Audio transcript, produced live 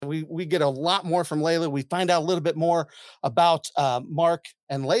we get a lot more from Layla. We find out a little bit more about Mark,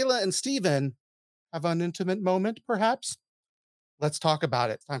 and Layla and Steven have an intimate moment, perhaps. Let's talk about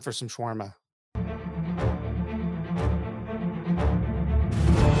it. Time for some shawarma.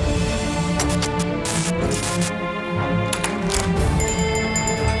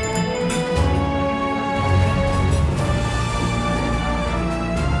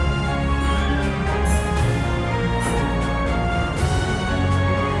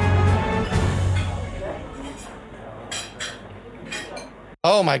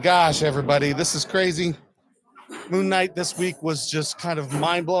 Oh my gosh, everybody, this is crazy. Moon Knight this week was just kind of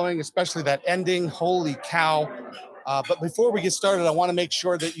mind-blowing, especially that ending. Holy cow. But before we get started, I want to make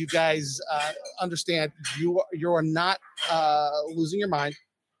sure that you guys understand you are not losing your mind.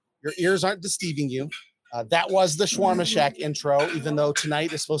 Your ears aren't deceiving you. That was the Shawarma Shack intro, even though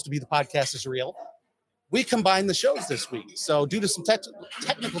tonight is supposed to be The Podcast is Real. We combined the shows this week. So due to some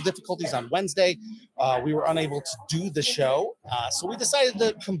technical difficulties on Wednesday, we were unable to do the show. So we decided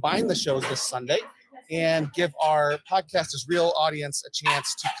to combine the shows this Sunday and give our Podcast is Real audience a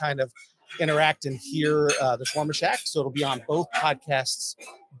chance to kind of interact and hear the Shawarma Shack. So it'll be on both podcasts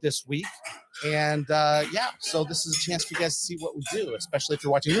this week. And so this is a chance for you guys to see what we do, especially if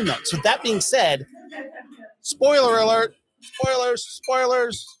you're watching Moon Knight. So that being said, spoiler alert, spoilers.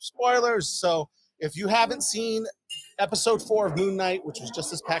 So if you haven't seen episode 4 of Moon Knight, which was just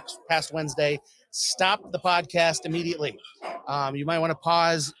this past Wednesday, stop the podcast immediately. You might want to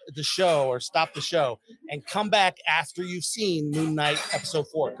pause the show or stop the show and come back after you've seen Moon Knight episode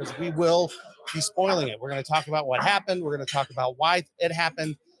 4, because we will be spoiling it. We're going to talk about what happened. We're going to talk about why it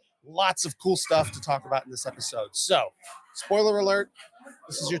happened. Lots of cool stuff to talk about in this episode. So, spoiler alert,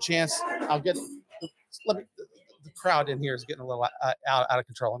 this is your chance. The crowd in here is getting a little out of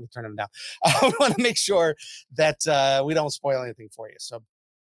control. Let me turn them down. I want to make sure that we don't spoil anything for you. So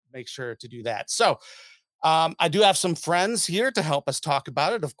make sure to do that. So I do have some friends here to help us talk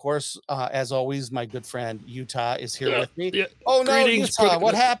about it. Of course, as always, my good friend Utah is here with me. Yeah. Oh, no, Greetings, Utah,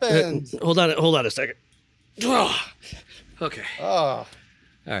 what happened? Hold on a second. Okay. Oh, all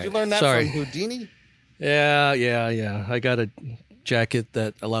right. Did you learn that from Houdini? Yeah. I got a jacket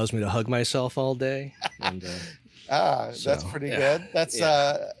that allows me to hug myself all day. And, that's pretty good. That's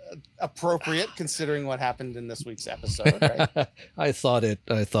appropriate considering what happened in this week's episode, right? I thought it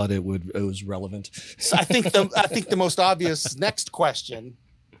was relevant. So I think the most obvious next question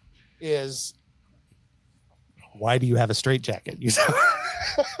is, why do you have a straitjacket?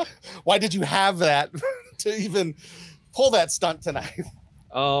 Why did you have that to even pull that stunt tonight?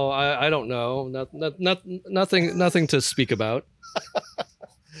 Oh, I don't know. Nothing to speak about.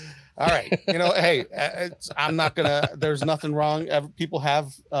 All right. Hey, I'm not going to, there's nothing wrong. People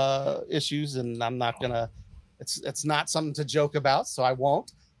have issues, and I'm not going to, it's not something to joke about. So I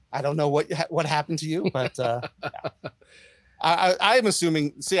won't. I don't know what happened to you, but I'm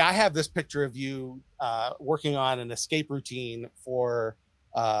assuming, I have this picture of you working on an escape routine for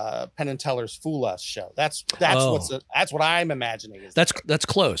Penn and Teller's Fool Us show. That's what I'm imagining. That's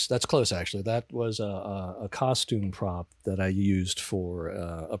close. That's close, actually. That was a costume prop that I used for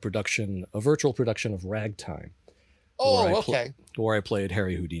a virtual production of Ragtime. Oh, okay. Where I played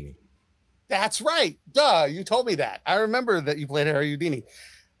Harry Houdini. That's right. Duh, you told me that. I remember that you played Harry Houdini.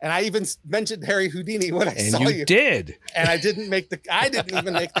 And I even mentioned Harry Houdini when I saw you. And you did. And I didn't even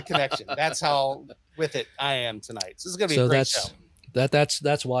make the connection. That's how with it I am tonight. So this is going to be a great show.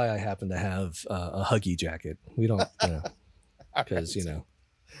 That's why I happen to have a Huggy jacket. We don't, because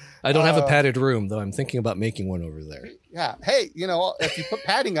I don't have a padded room, though. I'm thinking about making one over there. Yeah. Hey, if you put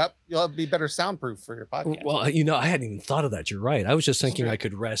padding up, you'll be better soundproof for your podcast. Well, I hadn't even thought of that. You're right. I was just thinking I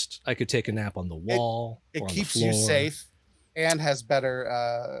could rest. I could take a nap on the wall. It keeps you safe and has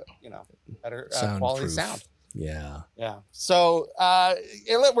better, quality sound. Yeah. So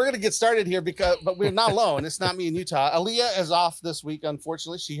we're going to get started here but we're not alone. It's not me and Utah. Aaliyah is off this week.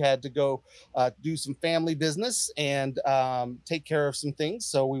 Unfortunately, she had to go do some family business and take care of some things.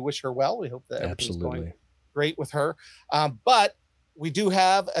 So we wish her well. We hope that everything's going great with her. But we do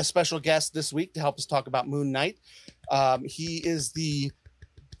have a special guest this week to help us talk about Moon Knight. He is the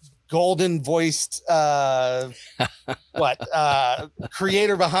golden voiced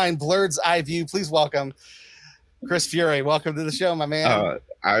creator behind Blurred's Eye View. Please welcome Chris Fury. Welcome to the show, my man.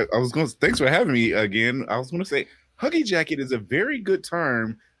 Thanks for having me again. I was going to say, Huggy jacket is a very good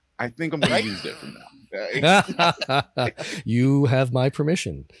term. I think I'm going to use that from now. You have my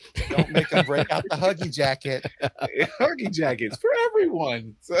permission. Don't make them break out the Huggy jacket. Huggy jackets for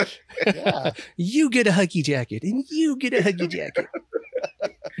everyone. So, yeah. You get a Huggy jacket, and you get a Huggy jacket.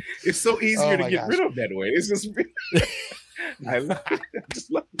 It's so easier to get rid of that way. It's just, I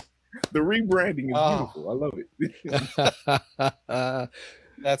just love it. The rebranding is beautiful. I love it.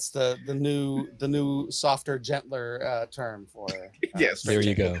 That's the new softer, gentler term for. Yes, there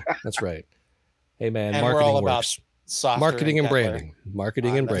you go. That's right. Hey man, and marketing we're all works. about softer Marketing and gentler branding.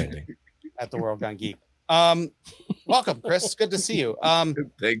 Marketing and branding. At the World Gone Geek. Welcome, Chris. Good to see you.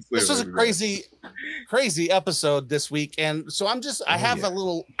 Thanks. This was a crazy episode this week, and so I have a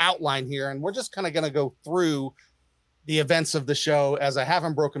little outline here, and we're just kind of going to go through the events of the show as I have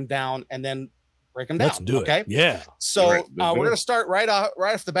them broken down, and then break them down. Let's do it. Okay. Yeah. So we're going to start right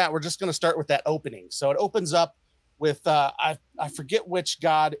off the bat. We're just going to start with that opening. So it opens up with I forget which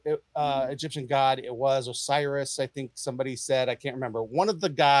god, Egyptian god it was, Osiris. I think somebody said, I can't remember. One of the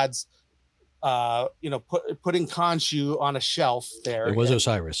gods, putting Khonshu on a shelf there. It was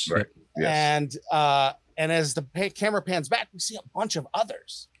Osiris. Right. Yes. And as the camera pans back, we see a bunch of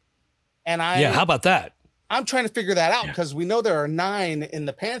others. And how about that? I'm trying to figure that out because we know there are 9 in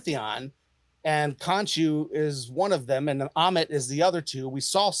the Pantheon, and Khonshu is one of them, and Ammit is the other 2. We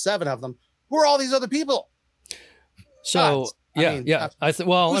saw 7 of them. Who are all these other people? So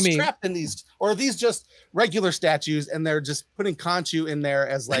who's trapped in these, or are these just regular statues, and they're just putting Khonshu in there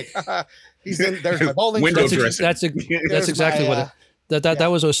as like he's in there's my bowling window dressing. That's exactly what that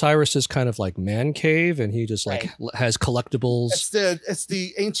was. Osiris's kind of like man cave, and he just has collectibles. It's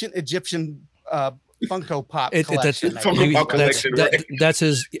the ancient Egyptian Funko Pop collection. That's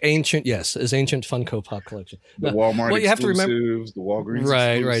his ancient Funko Pop collection. The Walmart you have to remember the Walgreens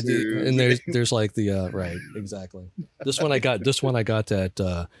right, and there's like the right, exactly. This one I got at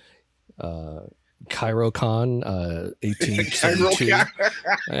CairoCon 1872,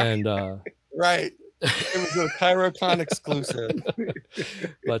 and right. It was a CairoCon exclusive.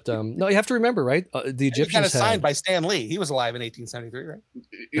 But no, you have to remember, right? The Egyptians kind of signed by Stan Lee. He was alive in 1873, right?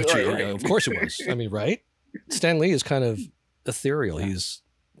 Right. Of course it was. I mean, right? Stan Lee is kind of ethereal. Yeah. He's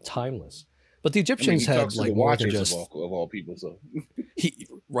timeless. But the Egyptians had like more than just of all people. So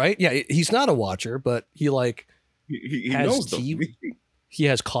right? Yeah, he's not a watcher, but he has knows tea. Them. He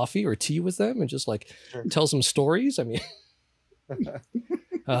has coffee or tea with them, and just tells them stories. I mean.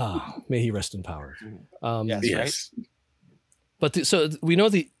 May he rest in power. Yes. Right? But so we know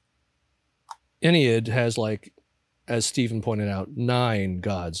the Ennead has, as Stephen pointed out, 9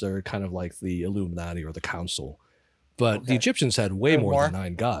 gods. They're kind of like the Illuminati or the Council. But the Egyptians had way more than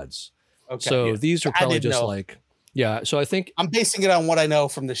 9 gods. Okay. So these are probably just so I think I'm basing it on what I know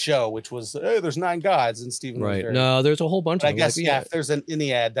from the show, which was there's 9 gods, and Stephen. Right. No, there's a whole bunch. But of them. I guess if there's an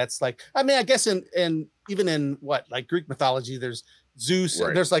Ennead, that's I guess in even in Greek mythology, there's Zeus.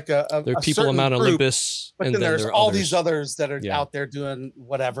 Right. There's there are people on Mount Olympus, but then there's all these others that are out there doing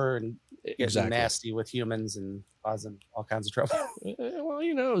whatever and getting nasty with humans and causing all kinds of trouble. Well,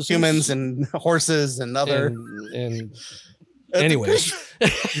 Zeus, humans and horses and other and anyways,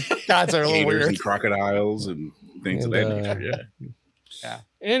 gods are a little weird. And crocodiles and things of that nature. Yeah.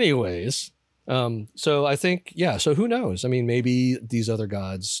 Anyways, so I think so who knows? I mean, maybe these other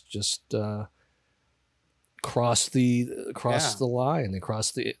gods just cross the line. They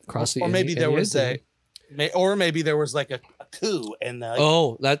cross the or maybe there was maybe there was like a coup and that's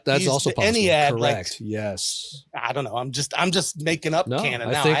also possible. Ennead, correct. Yes. I don't know. I'm just making up canon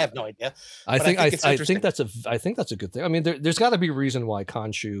now. I have no idea. I think that's a good thing. I mean, there's got to be a reason why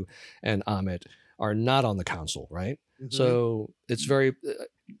Khonshu and Ammit are not on the council, right? Mm-hmm. So it's very.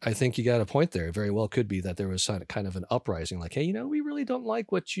 I think you got a point there. It very well could be that there was kind of an uprising, like, hey, we really don't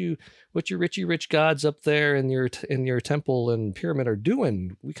like what your richy rich gods up there in your temple and pyramid are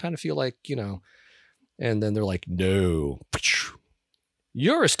doing. We kind of feel like, and then they're like, no,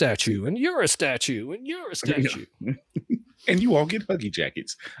 you're a statue, and you're a statue, and you're a statue. And you all get Huggy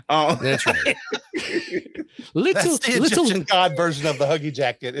jackets. That's right. That's the Egyptian god version of the Huggy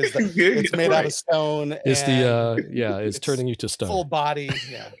jacket. It's made out of stone. It's it's turning you to stone. Full body.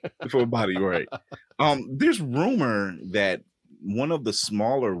 Yeah. Full body, right. There's rumor that one of the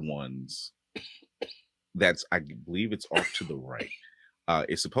smaller ones I believe it's off to the right.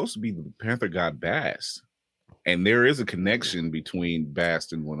 It's supposed to be the panther god Bast. And there is a connection between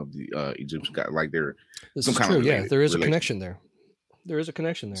Bast and one of the Egyptian gods. Like there is a connection there. There is a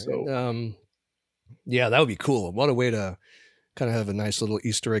connection there. So, that would be cool. What a way to kind of have a nice little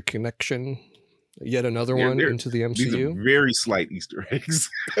Easter egg connection. Yet another one into the MCU. These are very slight Easter eggs.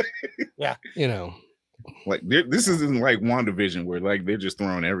 Yeah, like this isn't like WandaVision where they're just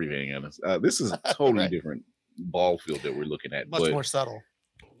throwing everything at us. This is a totally different ball field that we're looking at. Much more subtle.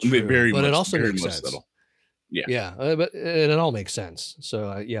 But it also makes sense. Subtle. Yeah, but it all makes sense. So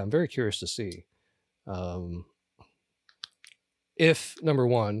I'm very curious to see if number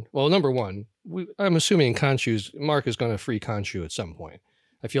one, I'm assuming Mark is going to free Khonshu at some point.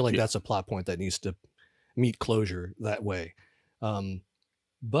 I feel like that's a plot point that needs to meet closure that way.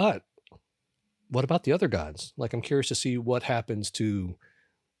 But what about the other gods? Like, I'm curious to see what happens to,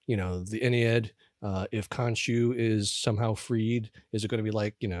 the Ennead. If Khonshu is somehow freed, is it going to be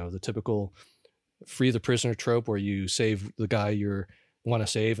like, the typical free the prisoner trope where you save the guy you want to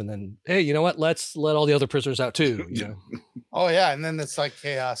save, and then, hey, you know what? Let's let all the other prisoners out too. Oh yeah, and then it's like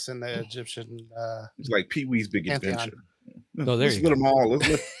chaos in the Egyptian. It's like Pee-wee's Big Pantheon. Adventure. No, there Let's you let go. them all.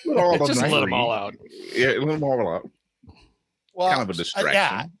 Let's let all of Just let them all out. Yeah, let them all out. Well, Kind of a distraction.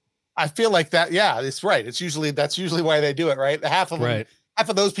 Yeah, I feel like that. Yeah, it's right. That's usually why they do it, right? Half of them, Right. half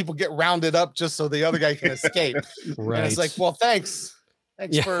of those people get rounded up just so the other guy can escape. Right. And it's like, well, thanks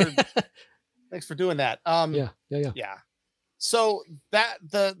Yeah. for doing that. Yeah. Yeah. So that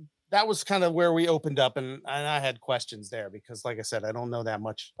was kind of where we opened up, and I had questions there because, like I said, I don't know that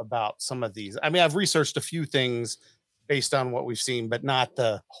much about some of these. I mean, I've researched a few things based on what we've seen, but not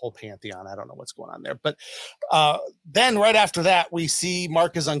the whole pantheon. I don't know what's going on there. But then right after that, we see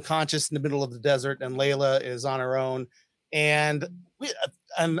Mark is unconscious in the middle of the desert, and Layla is on her own. And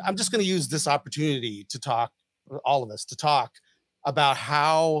I'm just going to use this opportunity to talk, all of us, to talk about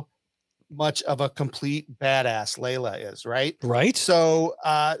how much of a complete badass Layla is, right? Right. So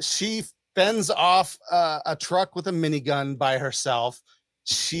she fends off a truck with a minigun by herself.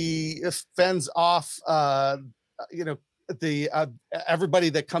 She fends off, everybody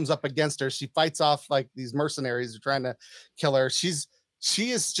that comes up against her. She fights off like these mercenaries who are trying to kill her.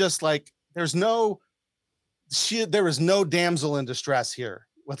 She is just like, there is no damsel in distress here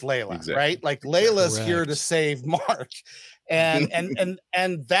with Layla, Exactly. right? Like Layla's here to Correct. save Mark. And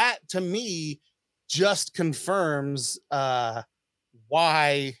that to me just confirms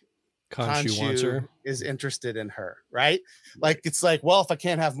why Khonshu wants her. is interested in her, right? Like, it's like, well, if I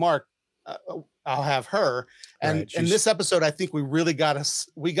can't have Mark, I'll have her. And Right, in she's- this episode, I think we really got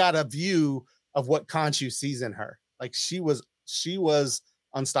a view of what Khonshu sees in her. Like, she was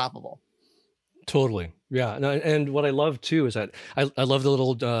unstoppable. Totally. Yeah. And what I love too is that I love the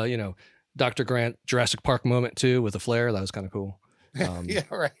little, Dr. Grant Jurassic Park moment too with the flare. That was kind of cool. Yeah,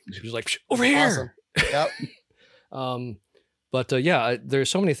 right. She was like, over here. Awesome. But there's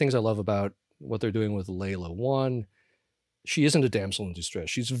so many things I love about what they're doing with Layla. One, she isn't a damsel in distress.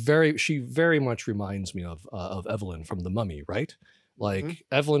 She very much reminds me of Evelyn from The Mummy, right? Like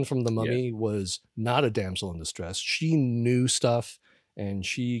Evelyn from The Mummy was not a damsel in distress. She knew stuff, and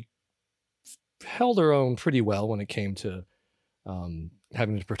she held her own pretty well when it came to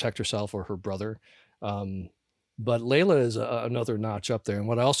having to protect herself or her brother. But Layla is another notch up there. And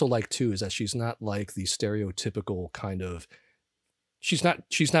what I also like too is that she's not like the stereotypical kind of. She's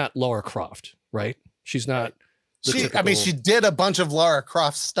not Lara Croft, right? She's not. She did a bunch of Lara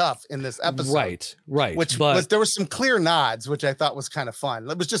Croft stuff in this episode, right. Which but there was some clear nods, which I thought was kind of fun.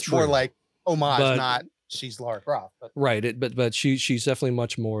 It was just more like homage, not she's Lara Croft. But. Right, but she's definitely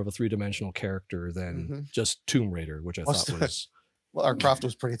much more of a three-dimensional character than just Tomb Raider, which I thought was. Lara Croft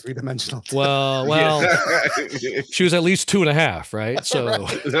was pretty three-dimensional. Well, she was at least 2.5, right? So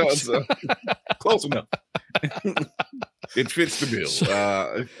close enough. It fits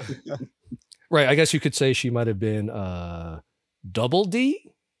the bill. Right, I guess you could say she might have been double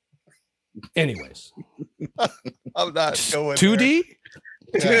D. Anyways, I'm not going 2D.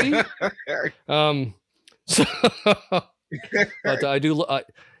 there. 2D. So, but I do.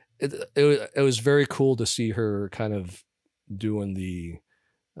 It was very cool to see her kind of doing the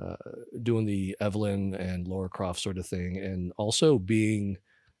Evelyn and Lara Croft sort of thing, and also being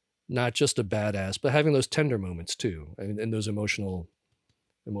not just a badass, but having those tender moments too, and those emotional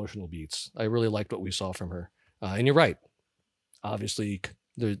beats. I really liked what we saw from her. And you're right. Obviously,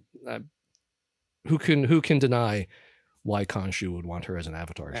 who can deny why Khonshu would want her as an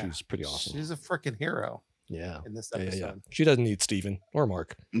avatar? Yeah. She's pretty awesome. She's a freaking hero. Yeah. In this episode. Yeah. She doesn't need Steven or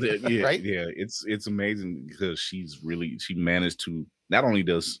Mark. Yeah, Right? Yeah, it's amazing because she managed to, not only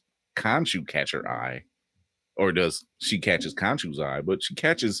does Khonshu catch her eye, or does she catches Khonshu's eye, but she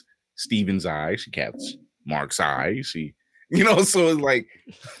catches Steven's eye, she catches Mark's eye, so it's like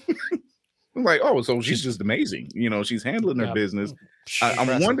oh, so she's just amazing. She's handling her business.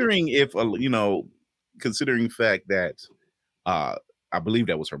 I'm wondering if considering the fact that I believe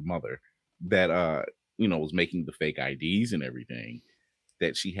that was her mother that was making the fake IDs and everything,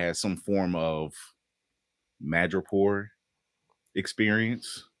 that she has some form of Madripoor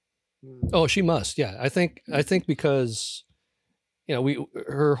experience. Oh, she must. Yeah. I think because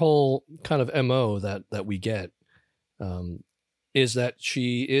her whole kind of MO that we get is that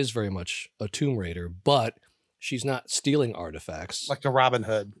she is very much a Tomb Raider, but she's not stealing artifacts Like a Robin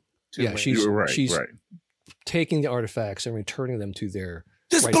Hood. Yeah, Raider. she's Right. taking the artifacts and returning them to their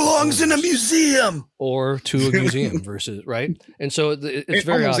This right belongs in a museum. Or to a museum versus right. And so it's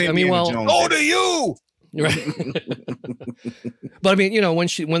very odd. I mean, oh, to you. Right. But I mean, you know,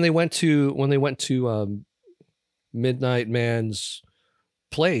 when they went to Midnight Man's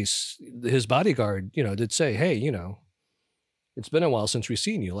place, his bodyguard, you know, did say, hey, you know, it's been a while since we've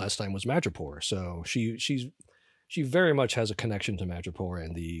seen you. Last time was Madripoor. So she very much has a connection to Madripoor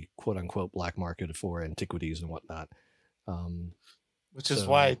and the quote unquote black market for antiquities and whatnot. Which is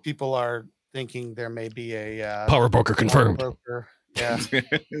why people are thinking there may be a power broker confirmed. Yeah.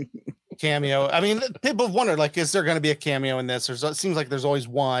 Cameo. I mean, people have wondered, like, is there going to be a cameo in this? It seems like there's always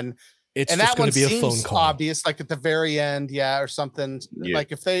one. It's and just that one be a seems phone call. Obvious, like at the very end, or something. Yeah.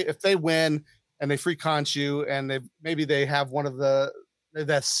 Like if they win and they free Khonshu and maybe they have one of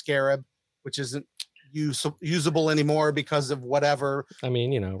that scarab, which isn't usable anymore because of whatever. I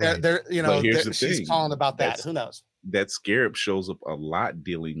mean, you know, they're you know, she's calling about that. Who knows? That scarab shows up a lot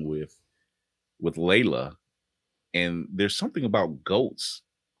dealing with Layla, and there's something about goats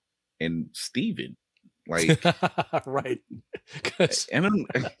and Steven. Like right. And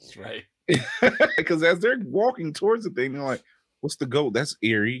that's right. Because as they're walking towards the thing, they're like, what's the goat? That's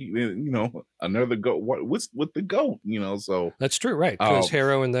eerie. You know, another goat. What's with the goat? You know, so that's true, right? Because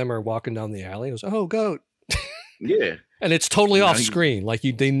Harrow and them are walking down the alley. It was, oh, goat. Yeah. And it's totally off screen. Like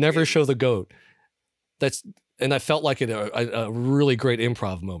they never show the goat. And I felt like a really great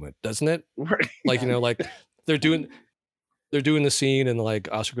improv moment, doesn't it? Right. Like, you know, like they're doing the scene and like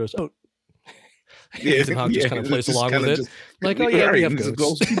Oscar goes, oh, Ethan Hawke just kind of plays along with it. Like, oh yeah, we have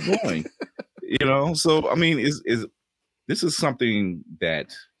goats. Keep going. You know, so I mean, this is something that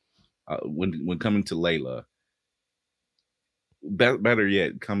when coming to Layla, better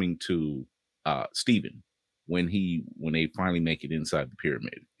yet, coming to Steven, when they finally make it inside the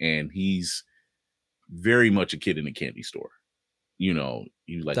pyramid, and he's very much a kid in a candy store. You know,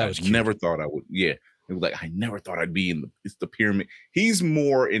 he's like, I never thought I would. Yeah, it was like, I never thought I'd be in the pyramid. He's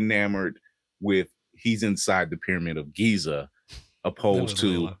more enamored with he's inside the pyramid of Giza, opposed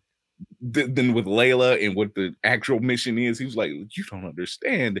to than with Layla and what the actual mission is. He was like, you don't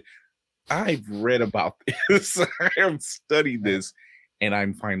understand. I've read about this. I have studied this, and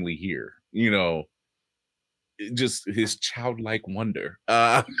I'm finally here. You know, just his childlike wonder.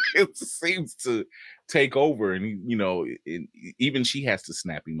 It seems to take over, and you know, even she has to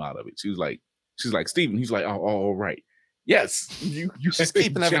snap him out of it. She's like, Steven. He's like, oh, all right. Yes, you just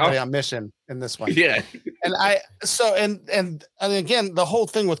keeping everybody on mission in this one. Yeah, and again, the whole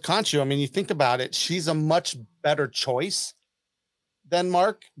thing with Khonshu. I mean, you think about it, she's a much better choice than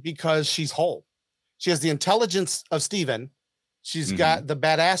Mark because she's whole. She has the intelligence of Steven. She's got the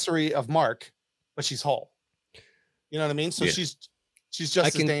badassery of Mark, but she's whole. You know what I mean? So she's just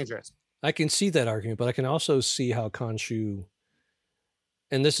as dangerous. I can see that argument, but I can also see how Khonshu.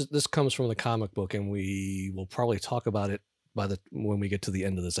 And this comes from the comic book, and we will probably talk about it when we get to the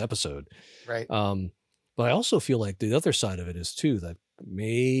end of this episode. Right. But I also feel like the other side of it is too that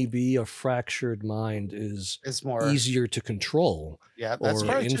maybe a fractured mind is more easier to control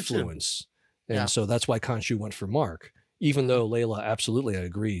or influence. And so that's why Khonshu went for Mark, even though Layla, absolutely, I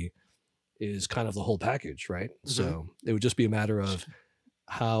agree, is kind of the whole package, right? Mm-hmm. So it would just be a matter of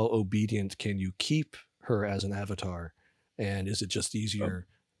how obedient can you keep her as an avatar. And is it just easier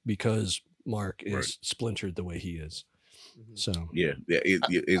because Mark is splintered the way he is? So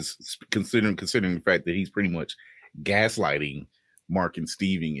it's considering the fact that he's pretty much gaslighting Mark and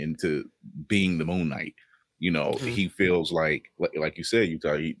Steven into being the Moon Knight. You know, he feels like you said,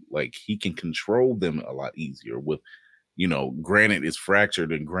 he can control them a lot easier. With, you know, Granite is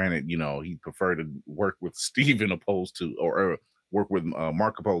fractured, and Granite, you know, he preferred to work with Steven opposed to or work with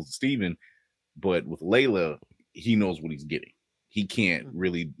Mark opposed to Steven, but with Layla, he knows what he's getting. He can't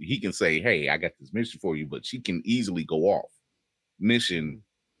really, he can say, hey, I got this mission for you, but she can easily go off mission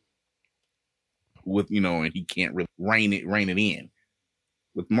with, you know, and he can't really rein it in.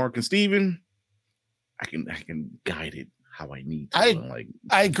 With Mark and Steven, I can guide it how I need to.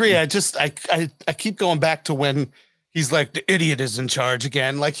 I agree. I keep going back to when he's like, the idiot is in charge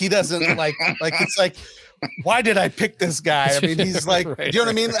again. Like he doesn't like it's like, why did I pick this guy? I mean, he's like, do you know what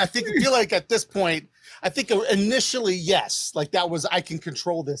I mean? I feel like at this point, I think initially, yes, like that was, I can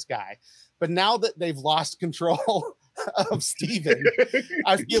control this guy. But now that they've lost control of Steven,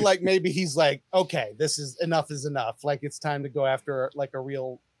 I feel like maybe he's like, okay, this is enough. Like it's time to go after like a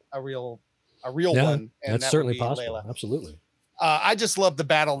real one. And that's certainly possible. Layla. Absolutely. I just love the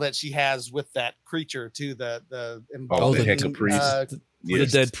battle that she has with that creature too. The Heca priest. The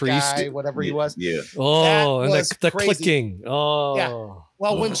dead priest guy, whatever he was. Yeah. Oh, and was the crazy. clicking. Oh,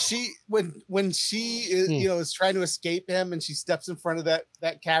 Well, when she is, is trying to escape him, and she steps in front of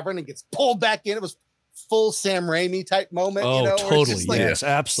that cavern and gets pulled back in, it was full Sam Raimi type moment. Oh, where it's totally. just like Yes,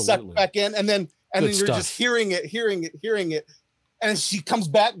 absolutely. sucked back in, and then you're stuff. just hearing it, and she comes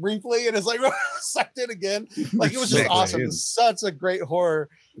back briefly and is like sucked in again. Like it was just awesome. It was such a great horror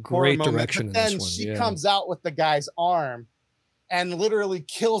moment. Direction But then in this one. she comes out with the guy's arm and literally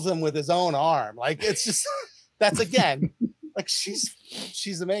kills him with his own arm. Like it's just that's again. Like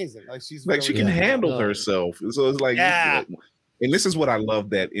she's amazing. Like she's like really she can good. handle herself. So it's like, Yeah. And this is what I love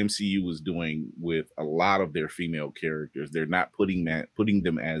that MCU was doing with a lot of their female characters. They're not putting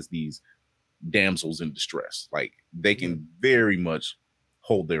them as these damsels in distress. Like they can very much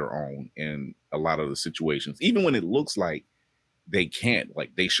hold their own in a lot of the situations, even when it looks like they can't.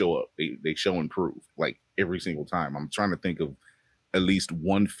 Like they show up, they show and prove. Like every single time. I'm trying to think of at least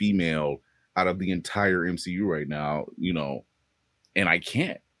one female out of the entire MCU right now, and I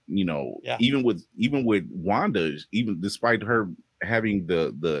can't, even with Wanda, even despite her having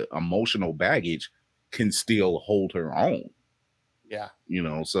the emotional baggage, can still hold her own. Yeah.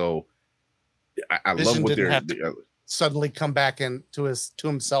 So I Vision love what didn't they're have to suddenly come back to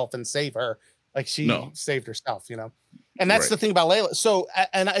himself and save her. Like she saved herself, and that's the thing about Layla. So,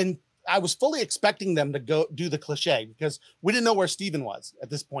 and I was fully expecting them to go do the cliche because we didn't know where Steven was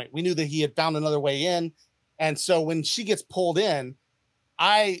at this point. We knew that he had found another way in. And so when she gets pulled in,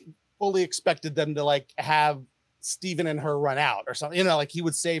 I fully expected them to like have Steven and her run out or something, like he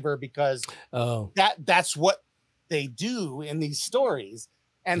would save her because that's what they do in these stories.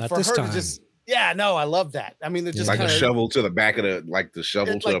 And Not for her time. to just, I love that. I mean, they're just like kinda, a shovel to the back of the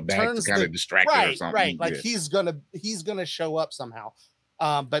shovel to the back to kind of distract her or something. Right. Like he's gonna show up somehow.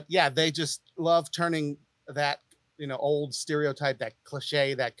 But yeah, they just love turning that, old stereotype, that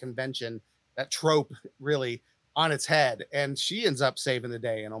cliche, that convention, that trope really on its head. And she ends up saving the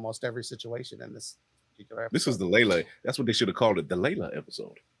day in almost every situation in this particular episode. This is the Layla. That's what they should have called it, the Layla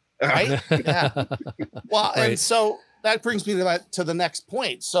episode. Right? Yeah. Well, and so that brings me to the next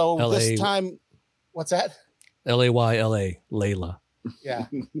point. So LA. This time, what's that? Layla. Layla. Yeah.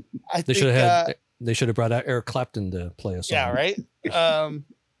 They should have brought out Eric Clapton to play a song. Yeah, right.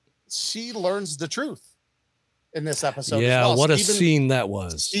 She learns the truth in this episode. Yeah, as well. what a scene that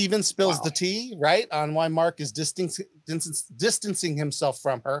was. Steven spills the tea, right, on why Mark is distancing himself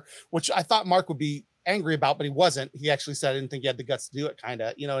from her, which I thought Mark would be angry about, but he wasn't. He actually said I didn't think he had the guts to do it, kind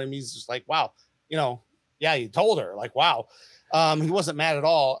of. You know what I mean? He's just like, wow, yeah, you told her, like, wow. He wasn't mad at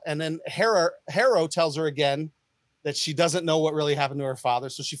all. And then Harrow tells her again that she doesn't know what really happened to her father.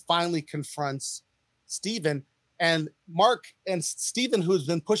 So she finally confronts Steven, and Mark and Steven, who's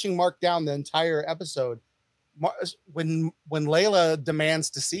been pushing Mark down the entire episode. When Layla demands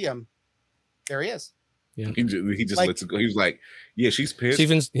to see him, there he is. Yeah. He just lets it go. He was like, yeah, she's pissed.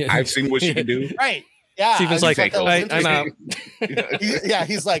 I've seen what she can do. Right. Yeah. Steven's like, I'm out.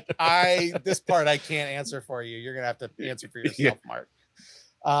 He's like, this part I can't answer for you. You're gonna have to answer for yourself, Mark.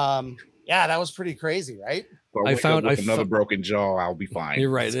 Yeah, that was pretty crazy, right? But I found another broken jaw. I'll be fine. You're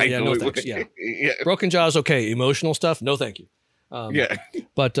right. Yeah, no thanks. Yeah. Broken jaw is okay. Emotional stuff, no thank you.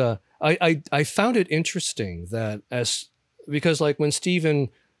 But I found it interesting that because like when Steven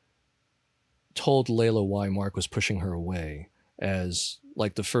told Layla why Mark was pushing her away as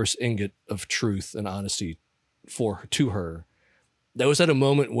like the first ingot of truth and honesty to her, that was at a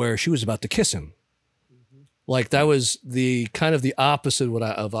moment where she was about to kiss him. Like that was the kind of the opposite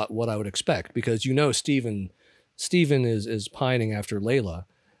of what I would expect, because Steven is pining after Layla,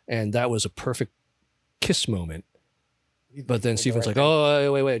 and that was a perfect kiss moment. But then Steven's like,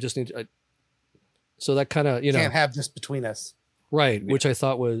 "Oh, wait, I just need to." So that kind of can't have this between us, right? Which I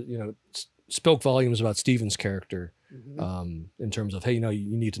thought was spoke volumes about Steven's character, in terms of, hey,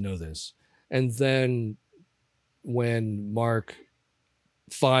 you need to know this. And then when Mark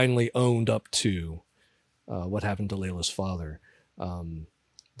finally owned up to what happened to Layla's father,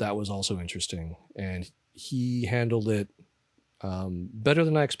 that was also interesting, and he handled it better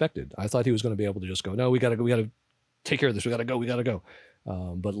than I expected. I thought he was going to be able to just go, "No, we got to take care of this. We got to go."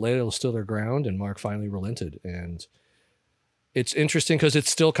 But Layla stood her ground, and Mark finally relented. And it's interesting because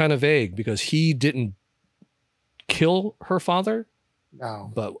it's still kind of vague, because he didn't kill her father, no,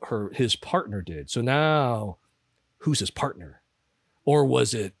 but his partner did. So now, who's his partner? Or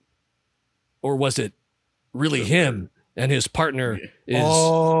was it really him, and his partner is?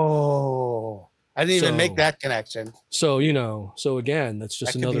 Oh, I didn't even make that connection. So so again, that's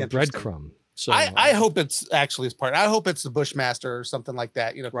just another breadcrumb. So I hope it's actually his partner. I hope it's the Bushmaster or something like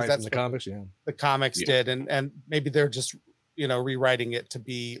that. right, that's from the comics. Yeah, the comics did, and maybe they're just rewriting it to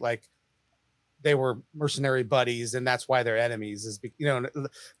be like they were mercenary buddies and that's why they're enemies is,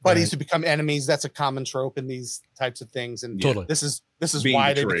 buddies who become enemies. That's a common trope in these types of things. And totally. this is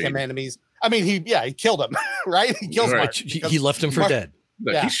why they became enemies. I mean, he killed him, right? He kills Mark. He left him for dead.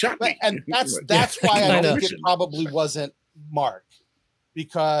 Yeah. He shot me. And that's why I think it probably wasn't Mark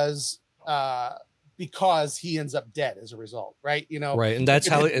because he ends up dead as a result, right? Right. And that's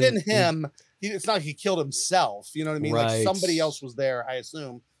how it been him. It's not like he killed himself. You know what I mean? Right. Like somebody else was there, I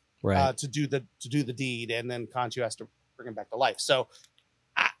assume, right. to do the deed, and then Khonshu has to bring him back to life. So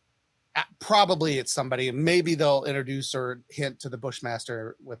probably it's somebody, and maybe they'll introduce or hint to the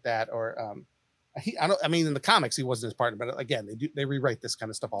Bushmaster with that, or I mean, in the comics he wasn't his partner, but again, they rewrite this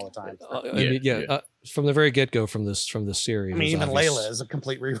kind of stuff all the time. From the very get-go from this series. I mean, even Layla is a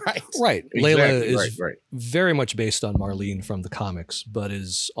complete rewrite. Right. Exactly. Layla is right. very much based on Marlene from the comics, but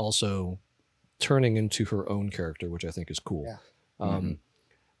is also turning into her own character, which I think is cool. Yeah.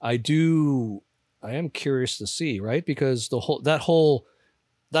 I am curious to see, right? Because that whole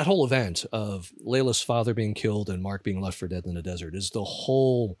event of Layla's father being killed and Mark being left for dead in the desert is the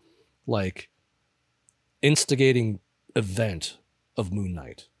whole like instigating event of Moon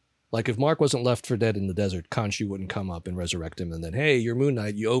Knight. Like if Mark wasn't left for dead in the desert, Khonshu wouldn't come up and resurrect him and then, hey, you're Moon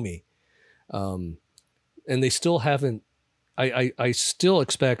Knight, you owe me. And they still haven't. I still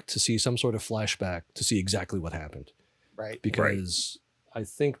expect to see some sort of flashback to see exactly what happened. Right. Because I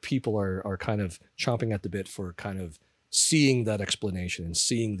think people are kind of chomping at the bit for kind of seeing that explanation and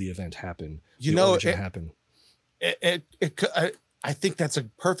seeing the event happen. Happen. I think that's a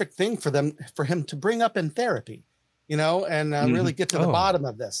perfect thing for him to bring up in therapy, and really get to the bottom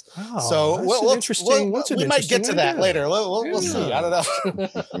of this. So we might get to that later. We'll see. I don't know.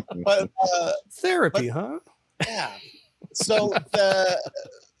 But therapy, huh? Yeah. So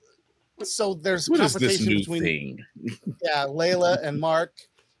there's a conversation between Layla and Mark.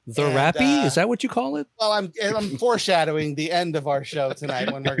 The Rappy? Is that what you call it? Well, I'm foreshadowing the end of our show tonight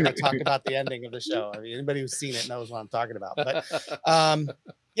when we're going to talk about the ending of the show. I mean, anybody who's seen it knows what I'm talking about. But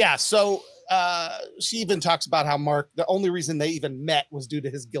so she even talks about how Mark, the only reason they even met was due to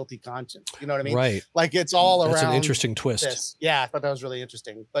his guilty conscience. You know what I mean? Right. Like it's all around. That's an interesting twist. This. Yeah, I thought that was really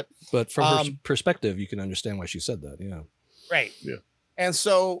interesting. But from her perspective, you can understand why she said that. Yeah. Right. Yeah. And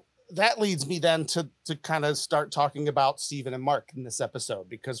so that leads me then to kind of start talking about Steven and Mark in this episode,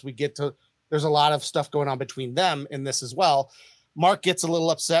 because there's a lot of stuff going on between them in this as well. Mark gets a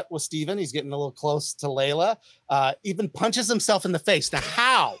little upset with Steven. He's getting a little close to Layla, even punches himself in the face. Now,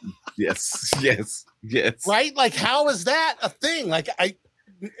 how? Yes. Right? Like, how is that a thing? Like,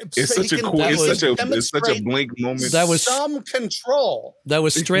 it's such a blink moment. That was some control. That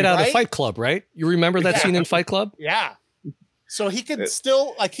was straight out of Fight Club, right? You remember that scene in Fight Club? Yeah. So he could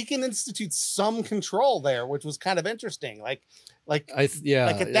he can institute some control there, which was kind of interesting. At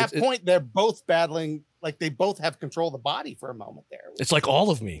that point, they're both battling, like they both have control of the body for a moment there. It's like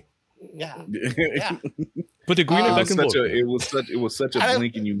all of me. Yeah. But the green and black and blue. It was such a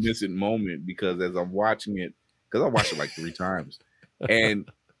blink and you miss it moment, because as I'm watching it, because I watched it like 3 times, and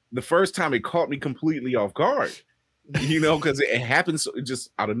the first time it caught me completely off guard, because it happened just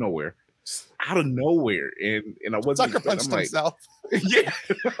out of nowhere. And I wasn't. Sucker punched himself. Yeah.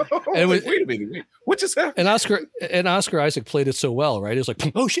 Wait a minute. What just happened? And Oscar Isaac played it so well, right? It was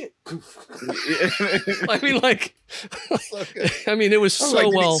like, oh shit. I mean, it was so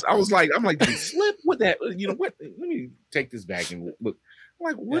well. I'm like, did he slip with that? You know what? Let me take this back and look. I'm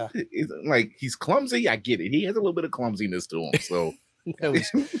like, what? Yeah. He's clumsy. I get it. He has a little bit of clumsiness to him. So it was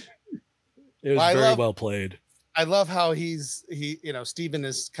very well played. I love how Steven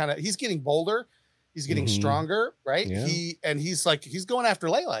is he's getting bolder. He's getting stronger, right? Yeah. He's going after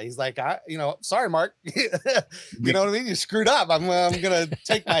Layla. He's like, sorry, Mark. You know what I mean? You screwed up. I'm going to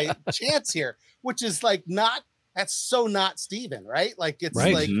take my chance here, which is that's so not Steven, right? Like it's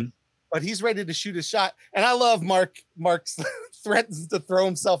but he's ready to shoot a shot. And I love Mark's threatens to throw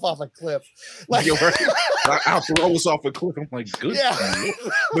himself off a cliff. Like, I'll throw us off a cliff. I'm like, good. Yeah.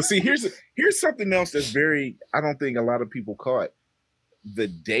 But see, here's something else that's I don't think a lot of people caught. The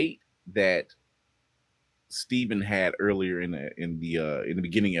date that Steven had earlier in the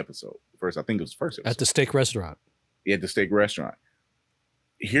beginning episode. I think it was the first episode. At the steak restaurant. Yeah, at the steak restaurant.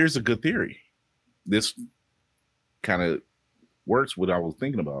 Here's a good theory. This kind of works what I was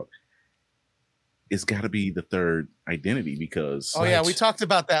thinking about. It's got to be the third identity, because we talked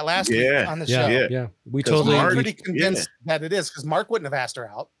about that last week on the show. Yeah. We totally I'm pretty convinced that it is, because Mark wouldn't have asked her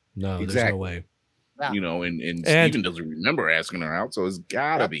out. No, exactly. There's no way. And Steven doesn't remember asking her out, so it's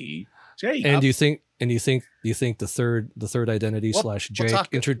gotta be. Jake. And do you think the third identity slash Jake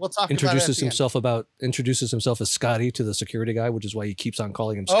introduces himself as Scotty to the security guy, which is why he keeps on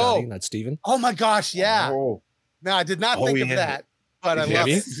calling him Scotty, not Steven? Oh my gosh, yeah. Oh. No, I did not think of that, but I love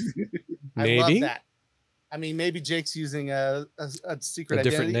it. I love that. I mean, maybe Jake's using a secret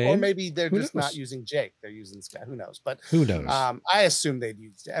identity, name? or maybe they're just not using Jake. They're using Scott. Who knows? But who knows? I assume they'd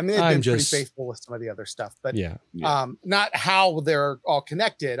use it. I mean, they've been pretty faithful with some of the other stuff, but not how they're all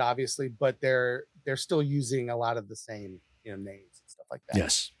connected, obviously, but they're still using a lot of the same names and stuff like that.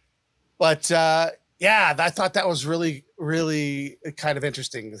 Yes. But yeah, I thought that was really, really kind of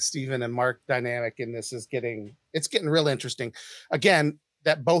interesting. The Steven and Mark dynamic in this is getting real interesting. Again,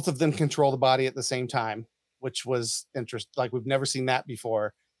 that both of them control the body at the same time, which was interesting. Like, we've never seen that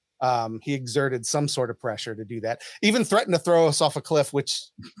before. He exerted some sort of pressure to do that. Even threatened to throw us off a cliff, which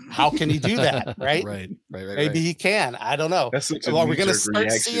how can he do that? Right. Right. Maybe he can. I don't know. That's such a we're going to knee-jerk start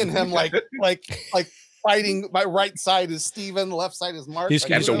reaction. seeing him like fighting. My right side is Steven, the left side is Mark. He's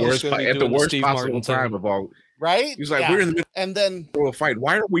At the worst Steve possible Martin time of all. Right. He's like, we're in the middle and then of a fight.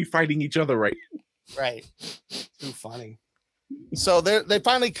 Why are we fighting each other right? Right. Too funny. So they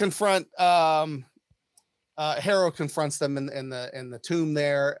finally confront Harrow confronts them in the tomb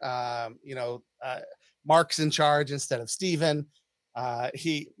there. Mark's in charge instead of Steven.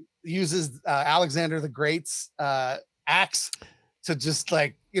 He uses Alexander the Great's axe to just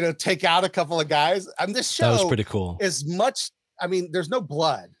take out a couple of guys. This show that was pretty cool. Is much. I mean, there's no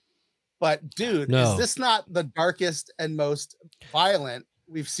blood, but dude, is this not the darkest and most violent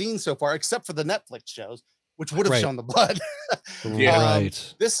we've seen so far, except for the Netflix shows, which would have shown the blood.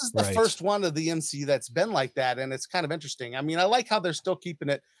 Right. This is the first one of the MCU that's been like that, and it's kind of interesting. I mean, I like how they're still keeping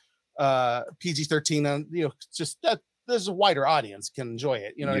it PG-13, and just that there's a wider audience can enjoy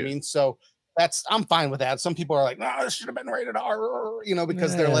it. You know what I mean? So I'm fine with that. Some people are like, no, this should have been rated R,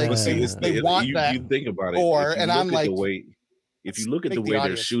 because they're like, they want that. You think about it, or, and I'm like, if you look at the way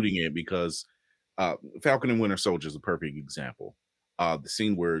they're shooting it, because Falcon and Winter Soldier is a perfect example. The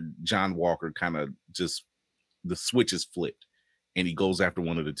scene where John Walker kind of just the switch is flipped, and he goes after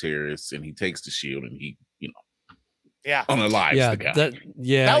one of the terrorists, and he takes the shield, and he, unalives the guy.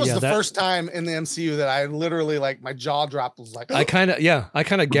 That was the first time in the MCU that I literally my jaw dropped. Was like, I kind of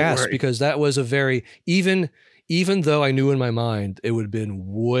gasped because that was a very even though I knew in my mind it would have been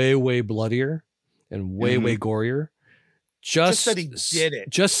way bloodier and way gorier. Just that he did it.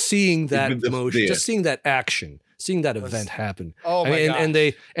 Just seeing that motion, just seeing that action. Seeing that event happen. Oh my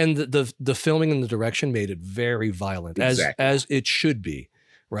god! And the filming and the direction made it very violent, as it should be,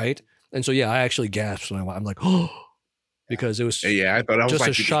 right? And so I actually gasped when I'm like, oh, because it was I thought I was just like,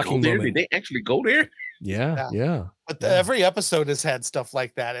 a shocking moment. Did they actually go there? Yeah. But every episode has had stuff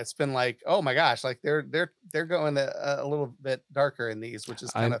like that. It's been like, oh my gosh, like they're going a little bit darker in these, which is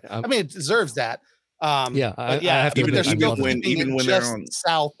kind of. I mean, it deserves that. I have to admit, even when they're on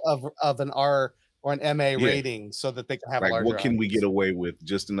south of an R or an MA rating, so that they can have a larger what can we get away with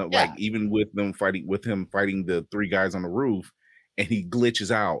just enough? Like, even with him fighting the three guys on the roof, and he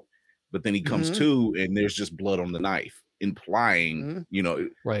glitches out, but then he comes to, and there's just blood on the knife, implying,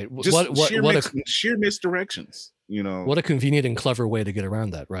 right? Just sheer misdirections. What a convenient and clever way to get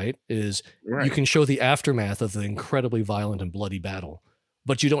around that, right? Is you can show the aftermath of the incredibly violent and bloody battle,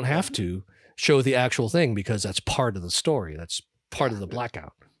 but you don't have to show the actual thing because that's part of the story. That's part of the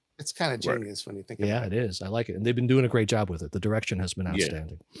blackout. It's kind of genius when you think about it. Yeah, it is. I like it. And they've been doing a great job with it. The direction has been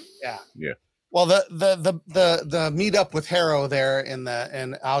outstanding. Yeah. Well, the meet up with Harrow there in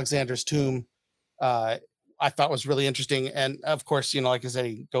Alexander's tomb, I thought was really interesting. And of course, like I said,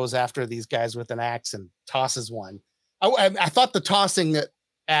 he goes after these guys with an axe and tosses one. I thought the tossing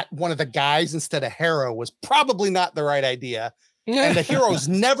at one of the guys instead of Harrow was probably not the right idea. And the heroes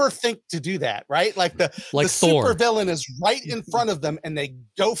never think to do that, right? Like the super villain is right in front of them, and they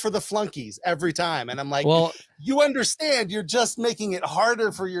go for the flunkies every time. And I'm like, well, you understand, you're just making it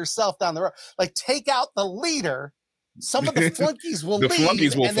harder for yourself down the road. Like, take out the leader. Some of the flunkies will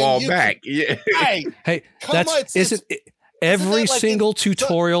flunkies will fall back. Hey, every single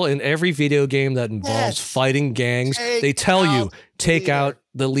tutorial in every video game that involves fighting gangs, they tell you take out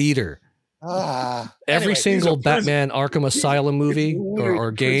the leader. Every single Batman Arkham Asylum movie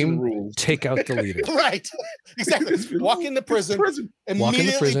or game, take out the leader. Right. Exactly. Walk into prison.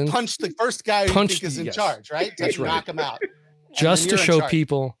 Immediately punch the first guy who is in charge, right? Knock him out. Just to show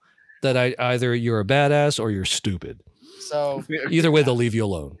people that either you're a badass or you're stupid. So either way, they'll leave you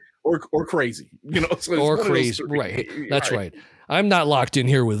alone. Or crazy. So or crazy. Right. That's right. I'm not locked in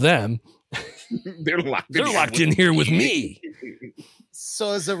here with them. They're locked in here with me.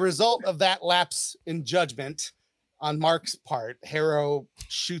 So as a result of that lapse in judgment, on Mark's part, Harrow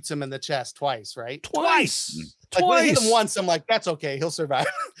shoots him in the chest twice, right? Twice. Like when he hit him once, I'm like, that's okay, he'll survive.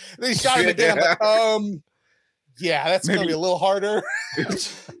 Then he shot him again. I'm like, yeah, that's gonna be a little harder.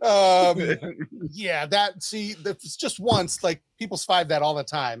 Yeah, that's just once. Like people survive that all the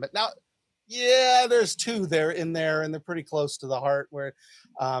time, but now, yeah, there's two there in there, and they're pretty close to the heart. Where,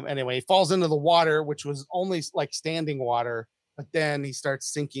 anyway, he falls into the water, which was only like standing water. But then he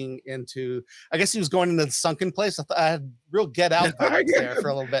starts sinking into, I guess he was going into the sunken place. I had real Get Out vibes there for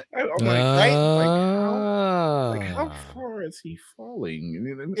a little bit. I'm like, right? Like how far is he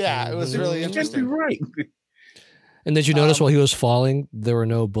falling? Yeah, it was really Can't be interesting. right. And did you notice while he was falling, there were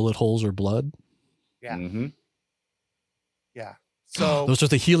no bullet holes or blood? Yeah. Mm-hmm. Yeah. So those are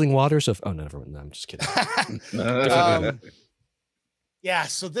the healing waters of. Oh, never mind. No, I'm just kidding. Yeah.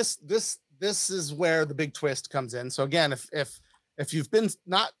 So this is where the big twist comes in. So again, if you've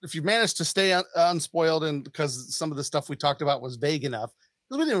managed to stay unspoiled, and because some of the stuff we talked about was vague enough,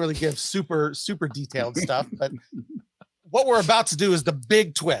 we didn't really give super detailed stuff, but what we're about to do is the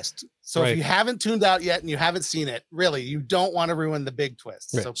big twist. So if you haven't tuned out yet and you haven't seen it, really, you don't want to ruin the big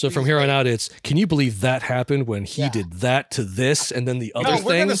twist. Right. So from here on out, it's, can you believe that happened when he did that to this and then the other thing?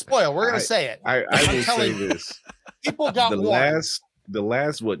 We're going to spoil. We're going to say it. I will say this. People got the last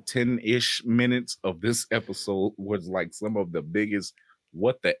 10-ish minutes of this episode was like some of the biggest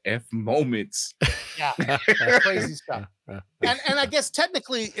what the F moments. Yeah. Crazy stuff. And I guess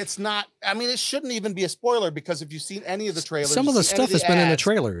technically it's not, I mean, it shouldn't even be a spoiler, because if you've seen any of the trailers, some of the stuff has been in the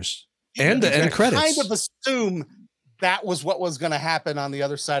trailers and the end credits. Kind of assume that was what was going to happen on the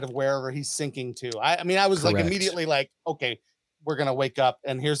other side of wherever he's sinking to. I mean, I was like immediately like, okay, we're going to wake up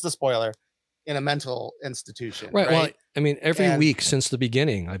and here's the spoiler, in a mental institution. Right. Well, I mean, every week since the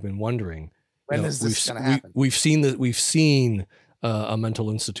beginning, I've been wondering, when is this going to happen? We've seen a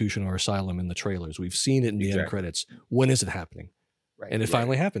mental institution or asylum in the trailers. We've seen it in the end credits. When is it happening? Right. And it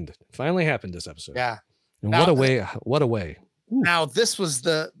finally happened. It finally happened this episode. Yeah. And now, what a way. Ooh. Now, this was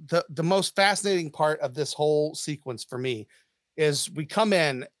the most fascinating part of this whole sequence for me, is we come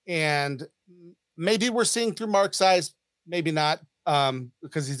in and maybe we're seeing through Mark's eyes, maybe not,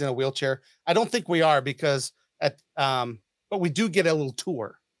 because he's in a wheelchair. I don't think we are, because but we do get a little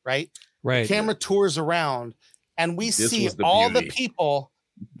tour, right? Right. The camera tours around and we see all the people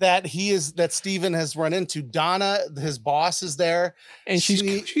that Steven has run into. Donna, his boss, is there, and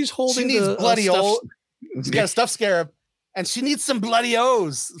she's holding. She needs bloody old. She's got a stuffed scarab, and she needs some bloody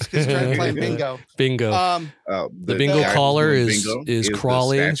O's because she's trying to play bingo. Bingo. The bingo caller is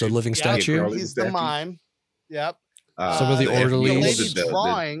Crawley, the living statue. He's the mime. Yep. Some of the orderlies,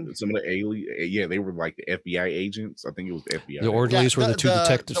 some of the alien, they were like the FBI agents. I think it was the FBI. The orderlies were the two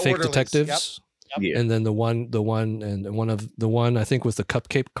fake detectives. Yep. Yeah. And then the one I think with the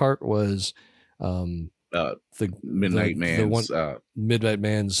cupcake cart was the Midnight Man's Midnight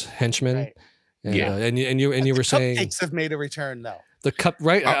Man's henchman. Right. And, and you were saying cupcakes have made a return though. The cup,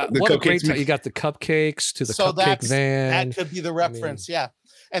 right? What a great time. You got the cupcakes to the cupcake van. That could be the reference,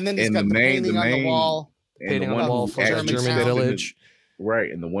 And then he's got the painting on the wall. Painting on the wall for German village. Right.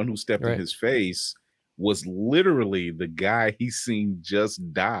 And the one who stepped in his face was literally the guy he's seen just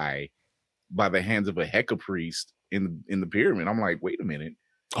die by the hands of a Heka priest in the pyramid. I'm like, wait a minute.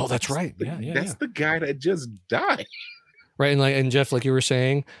 Oh, that's right. That's the guy that just died. Right. And Jeff, like you were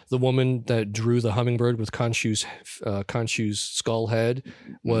saying, the woman that drew the hummingbird with Khonshu's skull head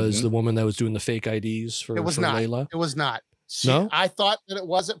was the woman that was doing the fake IDs for Layla. It was not. No? I thought that it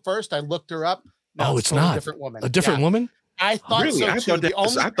was at first. I looked her up. No, it's not. A different woman. A different woman? I thought really? so too.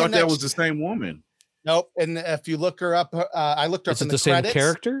 I thought that was the same woman. Nope. And if you look her up, I looked her up in the same credits.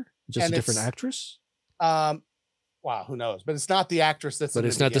 Character? Just a different actress? Wow, who knows? But it's not the actress that's. But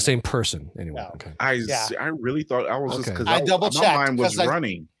it's not the same person anyway. No. Okay. I really thought I was just because I double checked. My mind was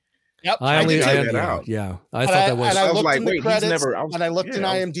running. Yep. I thought that was. I was looked in the wait, credits, he's never. and I looked in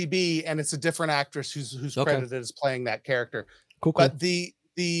IMDb, and it's a different actress who's credited as playing that character. Cool. But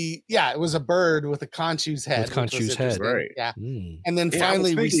it was a bird with a Khonshu's head. With Khonshu's head, right? Yeah. And then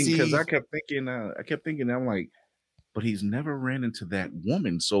finally we see, because I kept thinking, I'm like, but he's never ran into that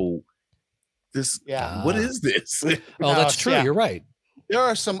woman, so. This, what is this? Oh, that's true. You're right. There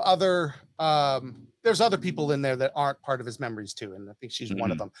are some other, there's other people in there that aren't part of his memories too, and I think she's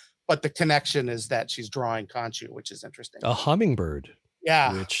one of them. But the connection is that she's drawing Khonshu, which is interesting. A hummingbird.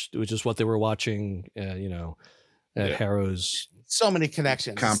 Yeah. Which is what they were watching, at Harrow's. So many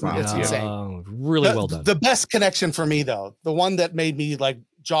connections. Compound. It's insane. Really well done. The best connection for me, though, the one that made me like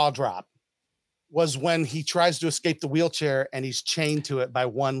jaw drop, was when he tries to escape the wheelchair and he's chained to it by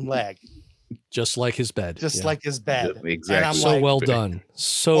one leg. Just like his bed. Like his bed. Exactly. And I'm so well done.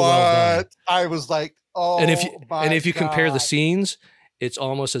 So well done. I was like, Oh, and if you compare the God. scenes, it's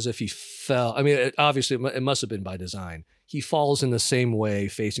almost as if he fell. I mean, obviously, it must have been by design. He falls in the same way,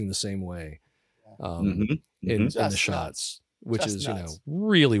 facing the same way, in the Just shots, which Just is nuts.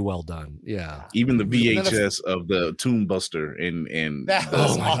 really well done. Yeah. Even the And then if- VHS of the Tomb Buster and That the-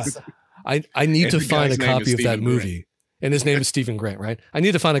 was Oh my God. awesome. I need And to the find a guy's name is copy of that Stephen Grant. movie. And his name is Stephen Grant, right? I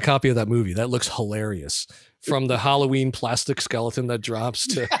need to find a copy of that movie. That looks hilarious. From the Halloween plastic skeleton that drops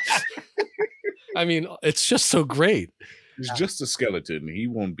to I mean, it's just so great. he's just a skeleton. He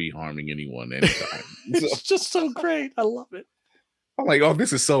won't be harming anyone anytime. So, It's just so great. I love it. I'm like, oh,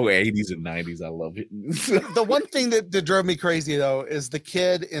 this is so 80s and 90s. I love it. The one thing that drove me crazy though is the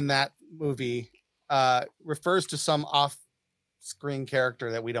kid in that movie refers to some off-screen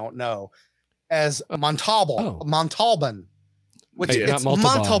character that we don't know as Montalban, which Hey, it's not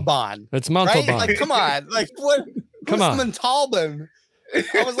Montalban. Montalban, It's right? Montalban. Like, come on, like what? Come who's on. Montalban?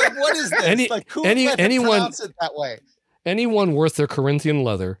 I was like, what is this? Like, who let them anyone- pronounce it that way? Anyone worth their Corinthian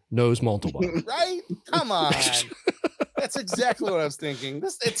leather knows Montalban. Right? Come on. That's exactly what I was thinking.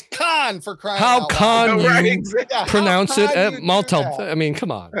 It's Khan for crying How out Khan loud. you Right, exactly. Yeah, how pronounce it Khan at you do Montalban? that? I mean,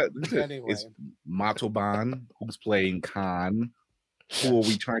 come on. Anyway. It's Montalban who's playing Khan. Who are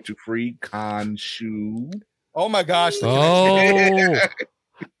we trying to free? Khonshu. Oh my gosh. Oh.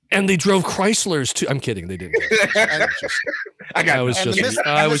 And they drove Chryslers too. I'm kidding. They didn't. I got I was And just- the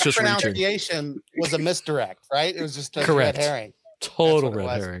I was just reaching. mispronunciation was a misdirect, right? It was just a Correct. red herring. Total That's what it red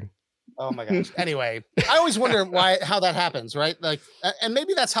was. herring. Oh my gosh. Anyway, I always wonder how that happens, right? Like, and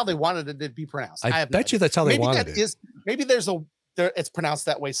maybe that's how they wanted it to be pronounced. I have no bet you idea. that's how they Maybe wanted that it. is. Maybe it's pronounced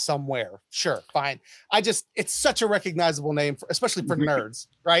that way somewhere. Sure, fine. It's such a recognizable name, especially for nerds,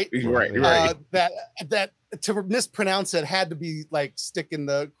 right? right. That to mispronounce it had to be like stick in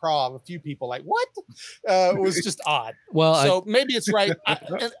the craw of a few people. Like what? It was just odd. Well, So maybe it's right.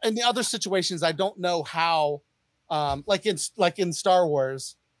 In the other situations, I don't know how. Like in Star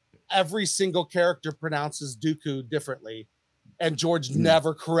Wars, every single character pronounces Dooku differently, and George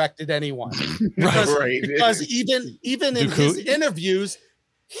never corrected anyone because even in Dooku- his interviews,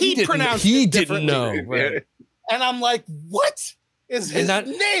 he pronounced he it didn't differently. know. Right. And I'm like, what is his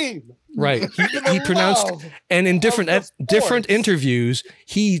name? Right. For He the pronounced, love and in different of the different Force. interviews,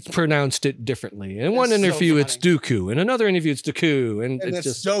 he pronounced it differently. In one It's so interview, it's funny. Dooku. In another interview, it's Dooku, and And it's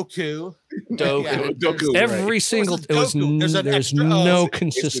it's just Doku. Doku. Yeah, Doku, Every right. single. Versus It was Goku. There's an there's extra O. no It's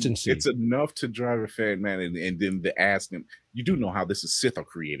consistency. It's enough to drive a fan man, and then to ask him, you do know how this is Sith are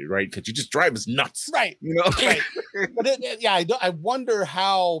created, right? Because you just drive us nuts, Right. you know? Right. But I wonder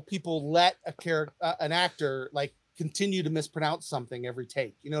how people let an actor like continue to mispronounce something every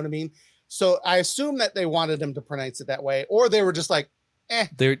take. You know what I mean? So I assume that they wanted him to pronounce it that way, or they were just like,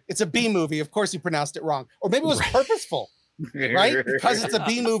 They're it's a B movie. Of course he pronounced it wrong. Or maybe it was Right. purposeful, right? Because it's a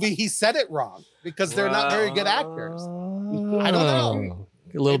B movie, he said it wrong because they're not very good actors. I don't know.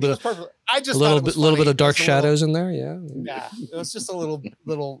 A little bit of I just a little thought it was bit, little funny. bit of dark It was a little- shadows in there. Yeah. Yeah, it was just a little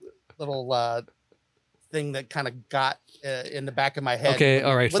thing that kind of got in the back of my head. Okay.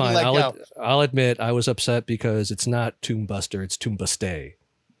 All right. Wouldn't Fine. let go. I'll admit I was upset because it's not Tomb Buster. It's Tomb Buste.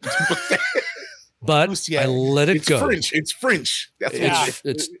 But Bustier. I let it It's go. French. It's French. That's Yeah.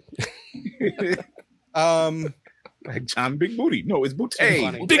 It's like John Big Booty. No, it's Boutte.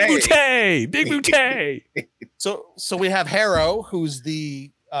 funny. Big Boutte. Big Boutte. So we have Harrow, who's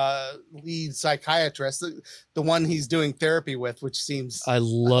the lead psychiatrist, the one he's doing therapy with, which seems I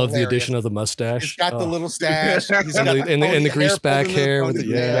love the hilarious. addition of the mustache. He's got the Oh. little stash, he's And got the- and the pony grease back pulled in the- hair pulled with in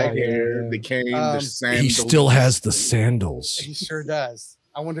the- the yeah. Back hair, the cane, Um, the sandals. He still has the sandals. He sure does.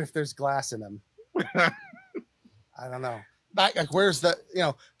 I wonder if there's glass in him. I don't know. Like where's the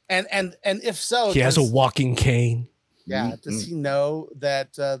and if so, He has a does- walking cane. yeah. Mm, Does he know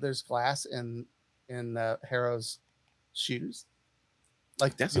that there's glass in Harrow's shoes?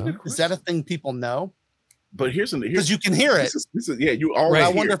 Like That's a good is that a thing people know? But here's Because you can hear it. This is yeah. You always. Right. I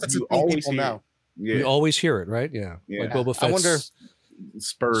hear wonder it. if it's a You thing always people hear know. it. Yeah. We always hear it, right? Yeah. Yeah. Like Boba I Fett's wonder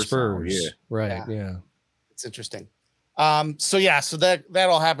Spurs. sound, Spurs. Yeah. Right. Yeah. Yeah. It's interesting. So that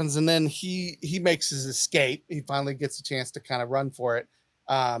all happens, and then he makes his escape. He finally gets a chance to kind of run for it.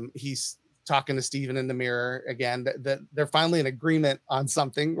 He's talking to Steven in the mirror again. That they're finally in agreement on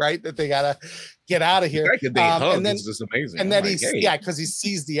something, right? That they gotta get out of The here. fact that they hug and then is just amazing. and I'm then like, hey. because he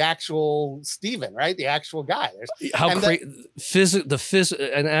sees the actual Steven, right? The actual guy. How And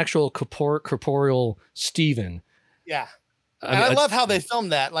an actual corporeal Steven. Yeah. I And mean, I love how they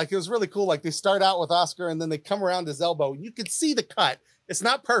filmed that. Like it was really cool. Like they start out with Oscar and then they come around his elbow. You could see the cut. It's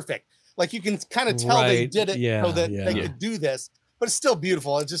not perfect. Like you can kind of tell they Right. did it Yeah, so that yeah. they could do this, but it's still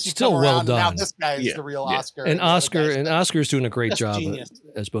beautiful. It's just you Still come well around and now done. this guy is Yeah, the real yeah. Oscar. and the other Oscar guy's and Oscar's doing a great just job genius.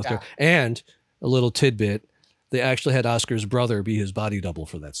 as both Yeah. characters. And a little tidbit. They actually had Oscar's brother be his body double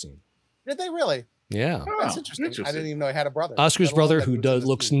for that scene. Did they really? Yeah. Oh, That's interesting. I didn't even know I had a brother. Oscar's Let alone brother, that who he was in this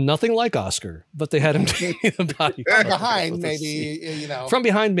looks movie. nothing like Oscar, but they had him be the body From double behind, for the scene. maybe, you know. From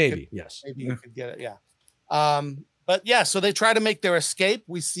behind, maybe. Yes. Maybe you could get it. Yeah. But yeah, so they try to make their escape.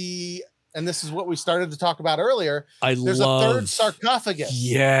 We see, and this is what we started to talk about earlier. There's a third sarcophagus.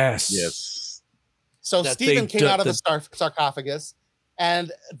 Yes. Yes. So That Stephen they came out of the sarcophagus,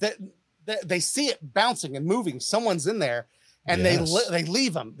 and they see it bouncing and moving. Someone's in there, and Yes. they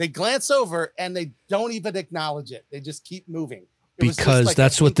leave him. They glance over, and they don't even acknowledge it. They just keep moving. It was just Because like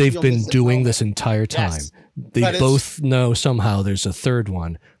that's a what they've feel been missing doing moment. this entire time. Yes. They But it's- both know somehow there's a third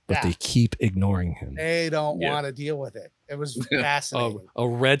one, but Yeah. they keep ignoring him. They don't Yeah. want to deal with it. It was fascinating. A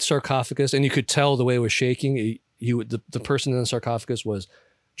red sarcophagus, and you could tell the way it was shaking. The person in the sarcophagus was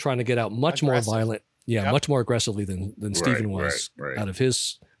trying to get out much Aggressive. more violent. Yeah, Yep. much more aggressively than Stephen Right, was right. out of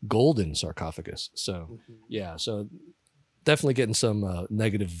his golden sarcophagus. So Mhm. yeah, so definitely getting some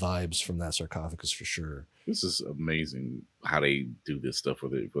negative vibes from that sarcophagus for sure. This is amazing how they do this stuff for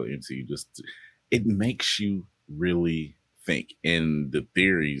the MCU. Just it makes you really think, and the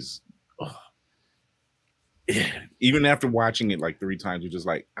theories. Oh, even after watching it like 3 times, you're just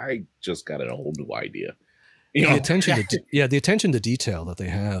like, I just got a whole new idea. You The know, attention to the attention to detail that they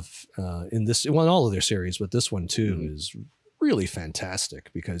have in this, well, in all of their series, but this one too Mhm. is really fantastic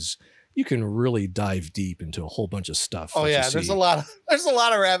because you can really dive deep into a whole bunch of stuff. Oh that you yeah, there's see. a lot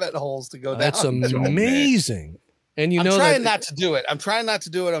of rabbit holes to go down. That's man. amazing. And you I'm know trying that not to do it. I'm trying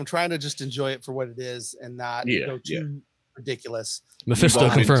to just enjoy it for what it is and not Yeah, go too ridiculous. Mephisto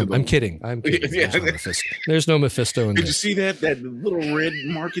Evolve into confirmed. the- I'm kidding. There's, Yeah. no Mephisto. There's no Mephisto in did you this. see that little red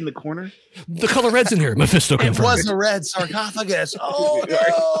mark in the corner? The color red's in here. Mephisto It confirmed. was a red sarcophagus. Oh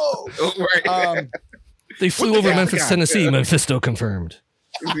Oh, right. no! They flew the over hell, Memphis, God? Tennessee. Mephisto confirmed.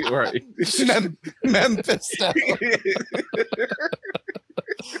 Right. Memphis.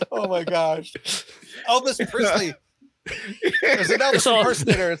 Oh my gosh! Elvis Presley. There's an Elvis all-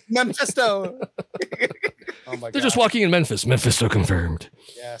 impersonator. It's Mephisto. Oh my god! They're just walking in Memphis. Mephisto confirmed.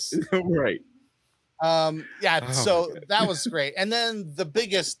 Yes. Right. Yeah. Oh So my God. that was great. And then the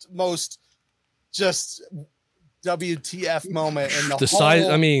biggest, most just WTF moment in the The whole, size,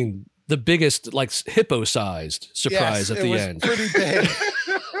 I mean, the biggest, like hippo-sized surprise yes, at it the was end. pretty big.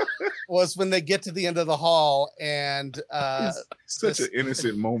 Was when they get to the end of the hall and Such this an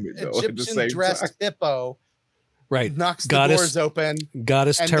innocent moment, though. At the Egyptian same dressed time. hippo Right. knocks Goddess- the doors open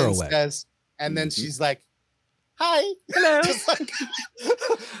Goddess and then Terawet. says, and then Mhm. she's like, "Hi, Hello. Just like,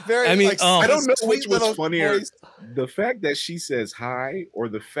 very. I mean, like, oh. I don't know which sweet was little funnier. voice. The fact that she says hi, or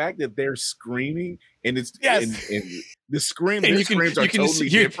the fact that they're screaming, and it's Yes. and the scream, And their you can, screams are you can totally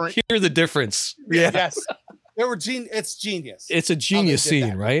hear, different. hear the difference. Yeah. Yes, they were It's genius. It's a genius did that.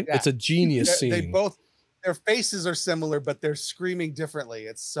 scene, right? Yeah. It's a genius They scene. both, their faces are similar, but they're screaming differently.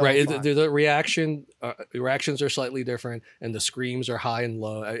 It's so right. fun. The reactions are slightly different, and the screams are high and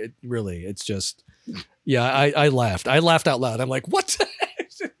low. It's just, yeah. I laughed. I laughed out loud. I'm like, what?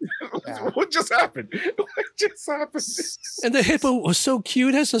 Yeah. What just happened? What just happened? And the hippo was so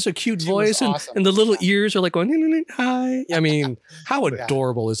cute. Has such a cute She was voice, and, awesome. and the little ears are like going, "Nee, nee, nee, hi." I mean, how Yeah.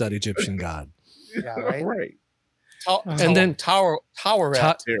 adorable is that Egyptian god? Yeah, right. Right. And then- Toweret.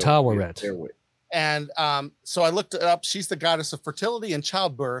 Taweret. Terwet. And so I looked it up. She's the goddess of fertility and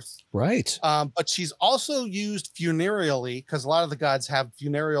childbirth. Right. But she's also used funerally because a lot of the gods have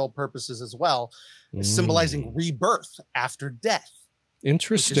funereal purposes as well, symbolizing rebirth after death. Which is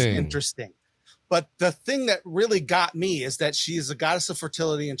Interesting. interesting. But the thing that really got me is that she is a goddess of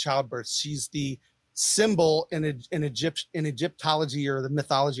fertility and childbirth. She's the symbol in Egyptology or the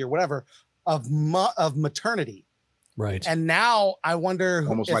mythology or whatever of maternity. Right. And now I wonder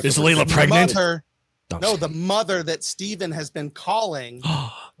Almost if like Is a- Layla the pregnant? mother- Don't no, say the mother that Stephen has been calling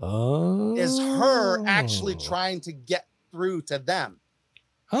oh. is her actually trying to get through to them.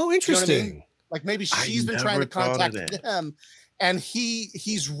 Oh, You know what I interesting. mean? Like maybe I she's been trying to never thought of contact that. him, and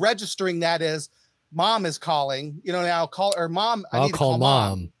he's registering that as mom is calling. You know, now call or mom. I I'll need to call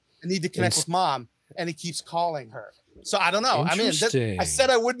mom. I need to connect with mom, and he keeps calling her. So I don't know. I mean, Interesting. I said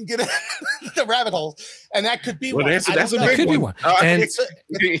I wouldn't get into the rabbit hole, and that could be Well, one. that's I a don't know. big Could be one. one. And- It's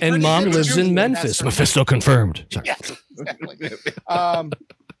pretty And mom good lives Judy, in and Memphis. that's her- Mephisto confirmed. Sorry. Yes, exactly.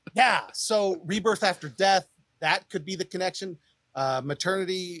 Yeah. So rebirth after death, that could be the connection.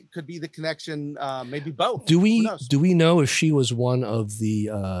 Maternity could be the connection. Maybe both. Do Who we knows? know if she was one of the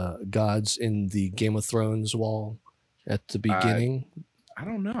gods in the Game of Thrones wall at the beginning? I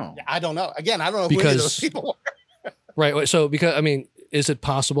don't know. I don't know. Again, I don't know who any of those Because- people were. Right. So because I mean, is it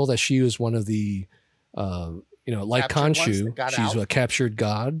possible that she was one of the like Captured ones Khonshu, that got she's out? a captured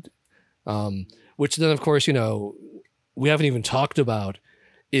god? Which then, of course, we haven't even talked about,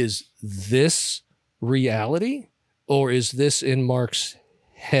 is this reality, or is this in Mark's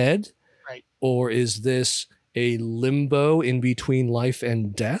head? Right. Or is this a limbo in between life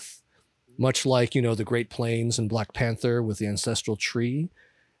and death? Much like, the Great Plains and Black Panther with the ancestral tree.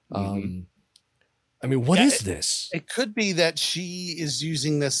 I mean, what is this? It could be that she is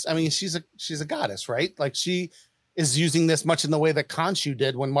using this. I mean, she's a goddess, right? Like, she is using this much in the way that Khonshu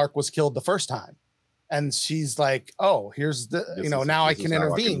did when Mark was killed the first time. And she's like, oh, here's the, now I can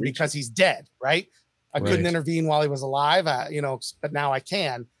intervene because he's dead, right? I couldn't intervene while he was alive, but now I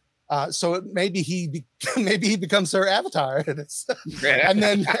can. So maybe he becomes her avatar. and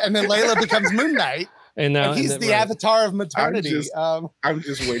then Layla becomes Moon Knight. And he's the avatar of maternity. I'm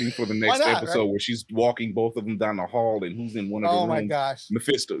just waiting for the next episode where she's walking both of them down the hall, and who's in one of the rooms? Oh my gosh,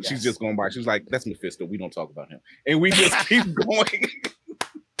 Mephisto. Yes. She's just going by. She's like, "That's Mephisto. We don't talk about him," and we just keep going.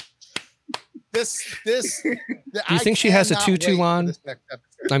 This. Do you think she has a tutu on?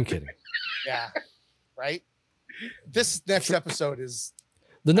 I'm kidding. Yeah, right. This next episode is.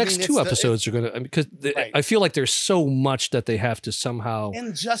 The next two episodes are going to, because I feel like there's so much that they have to somehow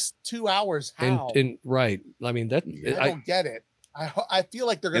in just 2 hours. How? Right. I mean, that I don't get it. I feel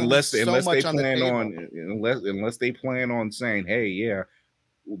like they're going to unless they plan on saying, hey, yeah,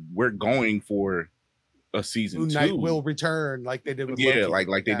 we're going for a season Moon 2. Knight will return like they did with Loki.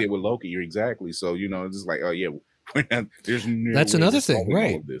 like they did with Loki. You're exactly. So it's just like, oh yeah, there's no that's another thing,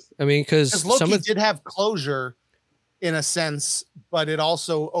 right? I mean, because Loki did have closure in a sense, but it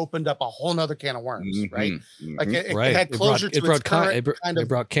also opened up a whole nother can of worms, right? Like it had closure to its current kind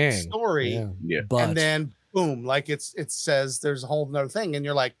of Kang story, and then boom, like it says there's a whole nother thing, and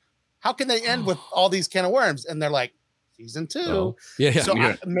you're like, how can they end with all these can of worms? And they're like, season 2. Oh.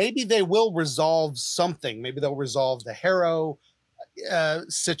 Maybe they will resolve something. Maybe they'll resolve the Harrow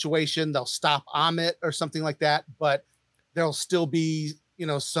situation. They'll stop Amit or something like that, but there'll still be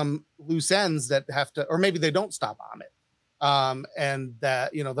some loose ends that have to, or maybe they don't stop Amit. And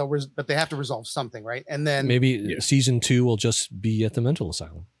that, but they have to resolve something, right? And then maybe season 2 will just be at the mental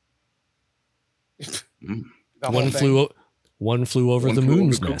asylum. One flew over the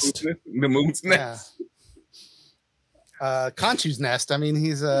moon's nest. The moon's nest. Khonshu's nest. I mean,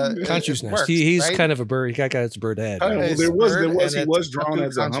 he's Khonshu's nest. He's kind of a bird. He got its bird head. Right? He was drawn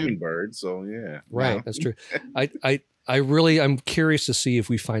as a hummingbird. So yeah, right. That's true. I'm curious to see if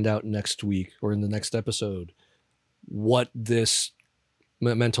we find out next week or in the next episode what this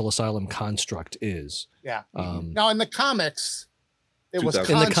mental asylum construct is. Yeah. Now in the comics, it was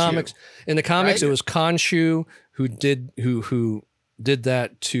Khonshu. In the comics, right? It was Khonshu who did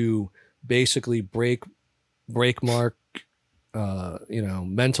that to basically break Mark,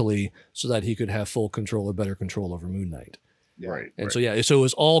 mentally, so that he could have full control or better control over Moon Knight. Right. And so it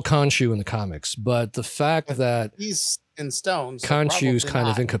was all Khonshu in the comics, but the fact that he's in stone, so Khonshu's kind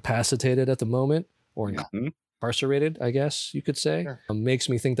of incapacitated at the moment, or incarcerated, I guess you could say, makes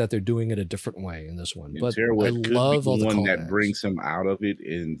me think that they're doing it a different way in this one. But I love all the one that brings him out of it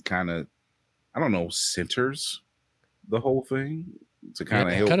and kind of, I don't know, centers the whole thing to kind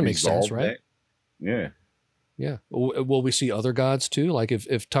of help resolve makes sense, right? Yeah. Yeah. Will we see other gods too? Like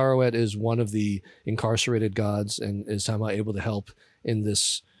if Taweret is one of the incarcerated gods and is somehow able to help in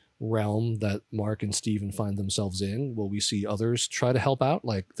this realm that Mark and Steven find themselves in, will we see others try to help out?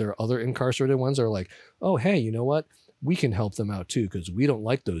 Like there are other incarcerated ones that are like, oh, hey, you know what? We can help them out too, because we don't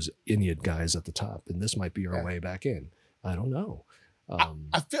like those Inuit guys at the top, and this might be our way back in. I don't know.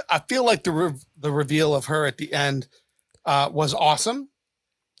 I feel like the reveal of her at the end was awesome,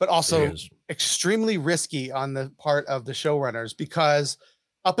 but also extremely risky on the part of the showrunners, because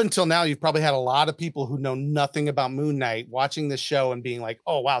up until now, you've probably had a lot of people who know nothing about Moon Knight watching this show and being like,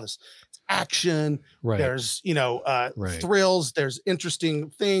 oh, wow, this action, there's, thrills, there's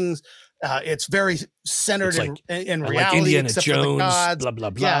interesting things. It's very centered in reality, like Indiana except Jones, for the gods. Blah, blah,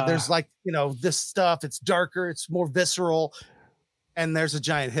 blah. Yeah, there's this stuff. It's darker. It's more visceral. And there's a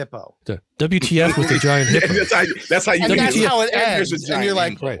giant hippo. The WTF with the giant hippo. that's how it ends. And you're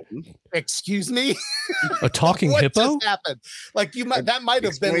like, excuse me? A talking hippo? Just happened? Like that might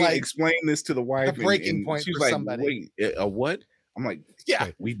have been like explain this to the wife. The breaking point for somebody. Wait, a what? I'm like, yeah,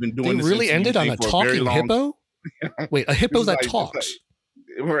 we've been doing this. Really ended on a talking hippo? Wait, a hippo that talks.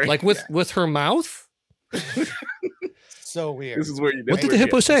 Like with her mouth? So weird. This is where what did the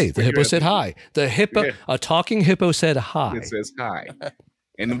hippo say? The hippo said hi. The hippo, a talking hippo said hi. It says hi.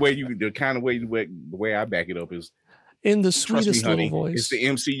 And the way I back it up is in the sweetest little voice. It's the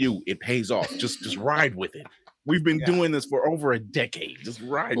MCU. It pays off. Just ride with it. We've been doing this for over a decade. Just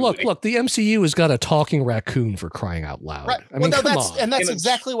right. Look, the MCU has got a talking raccoon, for crying out loud. Right. I mean, come that's on. and that's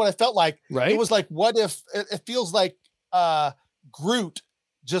exactly what I felt like. Right. It was like, what if it feels like Groot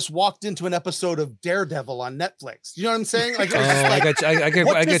just walked into an episode of Daredevil on Netflix? You know what I'm saying? Like, I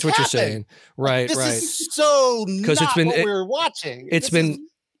get what you're saying. Right, this right. Is so because it's been what we're watching.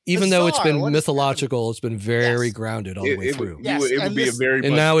 Even though it's been mythological, it's been very grounded all the way through. It would be a very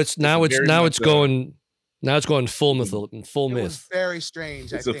and now it's going full myth. Full myth. Was very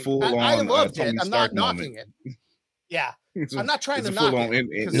strange. It's I a think. full I on. loved it. I'm not knocking it. Yeah, I'm not trying to knock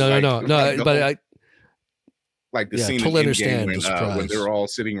it. No. But I like the scene totally in understand when they're all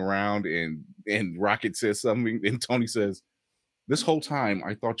sitting around and Rocket says something and Tony says, "This whole time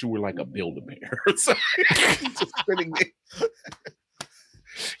I thought you were like a Build-A-Bear." So just sitting there.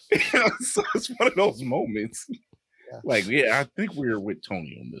 So it's one of those moments. Like, I think we're with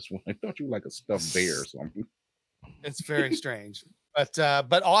Tony on this one. I thought you were like a stuffed bear or something. It's very strange, but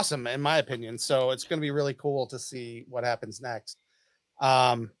awesome in my opinion. So it's going to be really cool to see what happens next.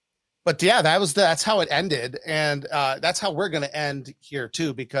 But yeah, that's how it ended, and that's how we're going to end here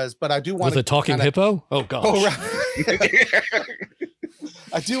too. But I do want with a talking hippo. Oh gosh.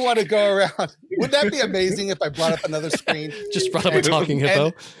 I do want to go around. Wouldn't that be amazing if I brought up another screen? Just brought up a talking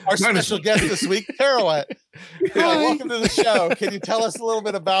hippo. Our special guest this week, Caraway. Welcome to the show. Can you tell us a little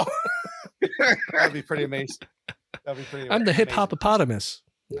bit about? That'd be pretty amazing. I'm the hip hopopotamus.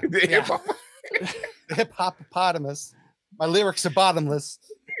 The hip hopopotamus. My lyrics are bottomless.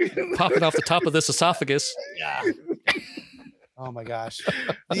 Popping off the top of this esophagus. Yeah. Oh my gosh.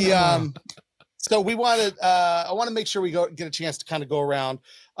 So we wanted, I want to make sure we get a chance to kind of go around.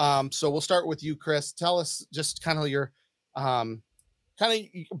 So we'll start with you, Chris. Tell us just kind of your,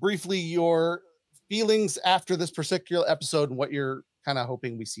 briefly your feelings after this particular episode and what you're kind of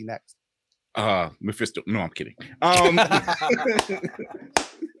hoping we see next. Mephisto. No, I'm kidding.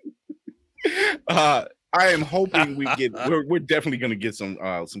 I am hoping we're definitely going to get some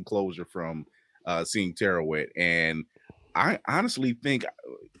closure from seeing Teyrat, and I honestly think.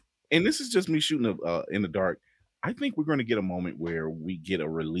 And this is just me shooting in the dark. I think we're going to get a moment where we get a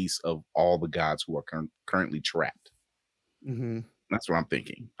release of all the gods who are currently trapped. Mm-hmm. That's what I'm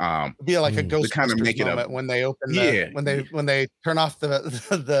thinking. It'd be like a Ghostbusters kind of make it moment when they open when they turn off the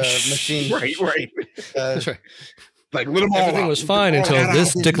machine. Right. That's right. Like let them all everything was fine until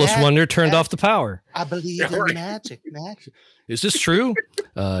this dickless wonder turned off the power. I believe in magic. Is this true?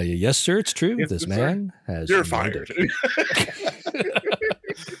 Yes, sir. It's true. This man has. You're fired.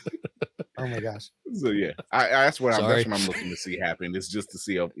 Oh my gosh. So yeah, that's what I'm looking to see happen. It's just to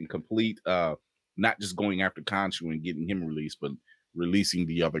see a complete, not just going after Khonshu and getting him released, but releasing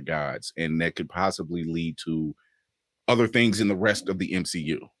the other gods, and that could possibly lead to other things in the rest of the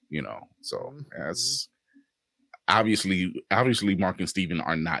MCU. So that's obviously Mark and Steven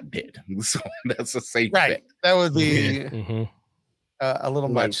are not dead, so that's a safe bet. That would be a little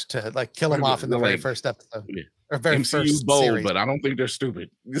much to kill them off in the very first episode. Yeah. Or very MCU's bold, series. But I don't think they're stupid.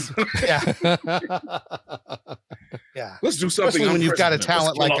 Yeah. Let's do something. Especially when you've got a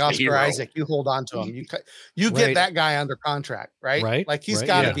talent like Oscar Isaac, you hold on to him. You get that guy under contract, right? Right. Like he's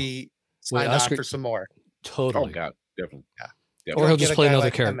got to be signed on for some more. Totally. Oh God, definitely. Yeah. Or he'll just play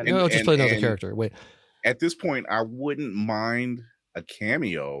another character. He'll just play another character. Wait. At this point, I wouldn't mind a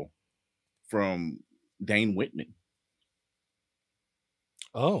cameo from Dane Whitman.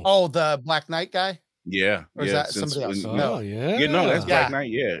 Oh, the Black Knight guy. Yeah, or is that somebody else? No, that's Black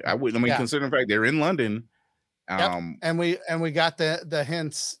Knight. Yeah, I would. I mean, considering the fact they're in London, and we got the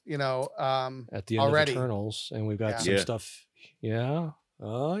hints, at the end already. Of Eternals, and we've got some stuff. Yeah.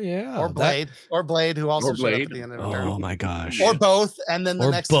 Oh yeah. Or Blade, who also showed up at the end of Eternals. Oh my gosh. Or both, and then the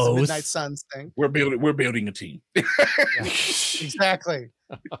next is a Midnight Suns thing. We're building a team. Exactly.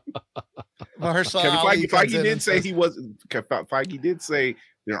 Feige did say Feige did say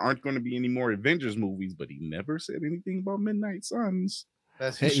there aren't going to be any more Avengers movies, but he never said anything about Midnight Suns.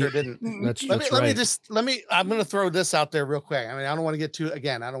 He sure didn't. Let me. I'm going to throw this out there real quick. I mean, I don't want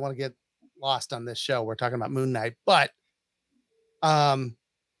to get lost on this show. We're talking about Moon Knight, but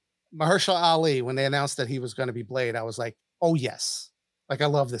Mahershala Ali, when they announced that he was going to be Blade, I was like, oh yes, like I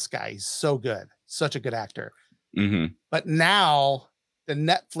love this guy. He's so good, such a good actor. Mm-hmm. But now the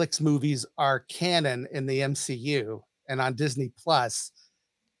Netflix movies are canon in the MCU and on Disney Plus.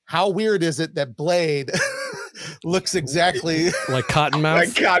 How weird is it that Blade looks exactly like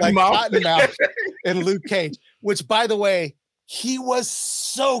Cottonmouth? Cottonmouth in Luke Cage, which, by the way, he was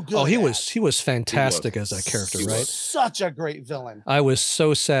so good. Oh, he was fantastic as that character, right? Such a great villain. I was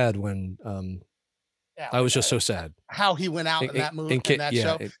so sad when I was just so sad how he went out in that movie, in that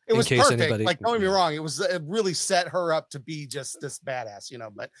show. It in was case perfect. anybody- Like, don't get me wrong, it really set her up to be just this badass, you know.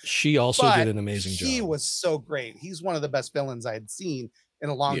 But she also did an amazing job. He was so great. He's one of the best villains I had seen in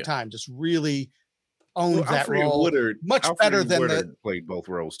a long time. Just really owned that role. Woodard, much better than Woodard played both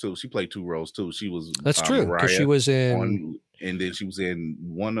roles too. She played 2 roles too. She was that's true because she was in and then she was in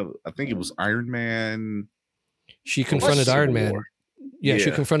one of, I think it was Iron Man. She confronted Iron Man. Yeah,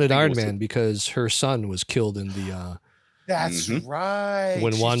 she confronted Iron Man because her son was killed in the. That's right.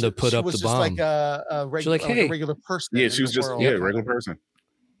 When Wanda put up the bomb, like a regular person. Yeah, she was just regular person.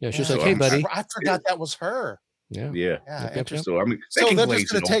 Yeah, she was like, "Hey, buddy." I forgot that was her. Yeah. Interesting. So I mean, so they're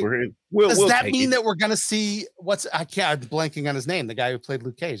just going to take. Does that mean that we're going to see I'm blanking on his name, the guy who played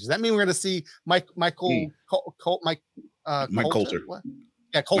Luke Cage? Does that mean we're going to see Mike Coulter? What?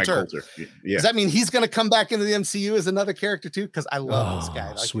 Yeah, Coulter. Yeah. Does that mean he's going to come back into the MCU as another character too? Because I love this guy.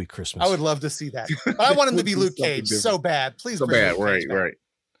 Like, sweet Christmas. I would love to see that. But I want him to be Luke Cage so bad. Please. So bad. Right.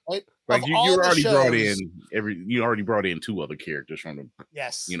 Like you already brought in 2 other characters from them.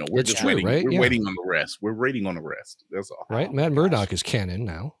 Yes. You know, we're just waiting. Right? We're waiting on the rest. We're waiting on the rest. That's all. Right. Matt Murdock is canon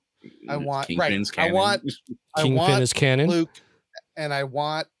now. I want Kingpin's canon. Kingpin is canon. Luke, and I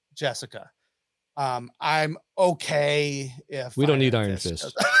want Jessica. I'm okay if we don't need Iron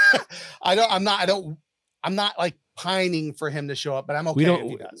Fist. I'm not like pining for him to show up, but I'm okay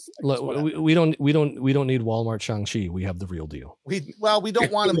if he does. We don't need Walmart Shang-Chi. We have the real deal. We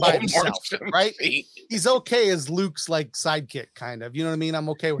don't want him by himself, right? He's okay as Luke's like sidekick, kind of. You know what I mean? I'm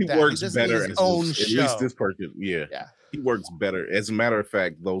okay with that. He works better his own show. At least this person, yeah. He works better. As a matter of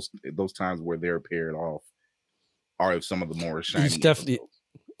fact, those times where they're paired off are some of the more shiny.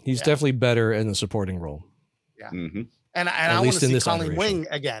 He's definitely better in the supporting role. Yeah. Mm-hmm. And I want to see Colleen Wing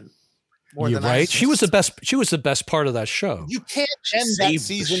again. You're right. She was the best. She was the best part of that show. You can't end that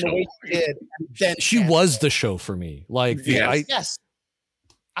season the way she did. She was the show for me. Like, yes.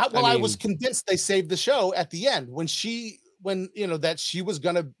 I was convinced they saved the show at the end when you know that she was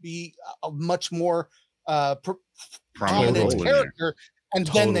going to be a much more prominent character, and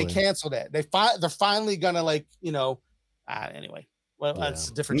then they canceled it. They're finally going to anyway. Well, that's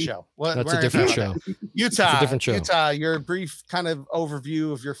a different show. That's a different show. Utah, different show. Utah, your brief kind of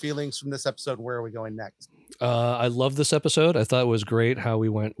overview of your feelings from this episode. Where are we going next? I love this episode. I thought it was great how we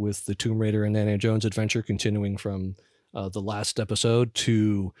went with the Tomb Raider and Indiana Jones adventure, continuing from the last episode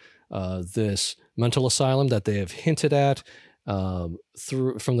to this mental asylum that they have hinted at from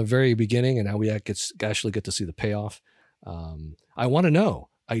the very beginning, and now we actually get to see the payoff. I want to know.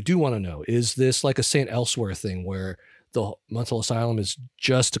 I do want to know. Is this like a St. Elsewhere thing where the mental asylum is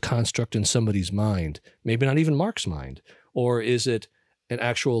just a construct in somebody's mind, maybe not even Mark's mind? Or is it an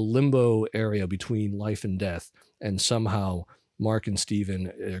actual limbo area between life and death, and somehow Mark and Steven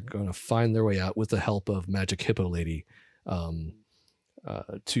are going to find their way out with the help of Magic Hippo Lady to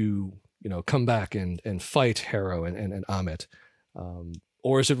come back and fight Harrow and Amit?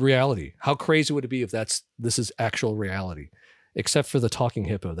 Or is it reality? How crazy would it be if this is actual reality? Except for the talking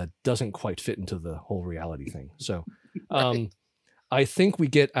hippo that doesn't quite fit into the whole reality thing. So I think we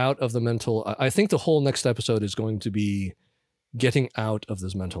get out of the mental. I think the whole next episode is going to be getting out of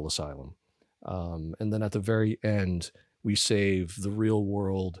this mental asylum. And then at the very end, we save the real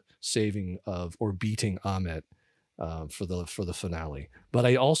world saving of or beating Amit for the finale. But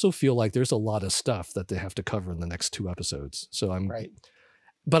I also feel like there's a lot of stuff that they have to cover in the next 2 episodes. So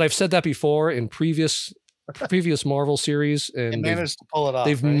but I've said that before in previous Marvel series, and they managed to pull it off.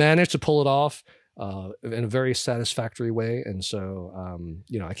 They've managed to pull it off in a very satisfactory way, and so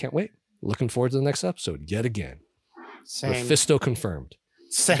I can't wait. Looking forward to the next episode yet again. Same. Mephisto confirmed.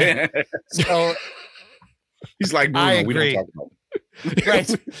 Same. So he's like, I agree. We don't talk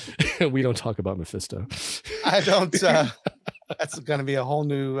about right. We don't talk about Mephisto. I don't. That's going to be a whole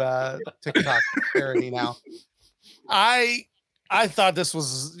new TikTok parody now. I thought this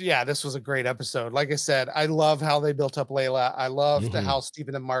was a great episode. Like I said, I love how they built up Layla. I love how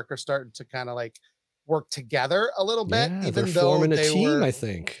Steven and Mark are starting to kind of like work together a little bit, even though forming a team. I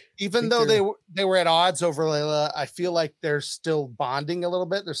think even though they were at odds over Layla, I feel like they're still bonding a little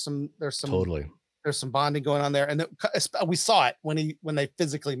bit. There's some totally. There's some bonding going on there, and we saw it when they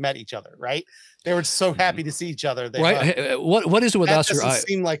physically met each other. Right? They were so happy to see each other. What is it with us? That doesn't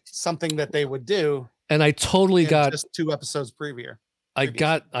seem like something that they would do. And I totally got just 2 episodes previous. I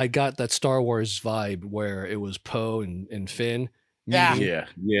got that Star Wars vibe where it was Poe and Finn. Yeah.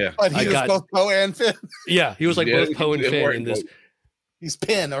 But he was both Poe and Finn. Yeah, he was like both Poe and Finn in this. He's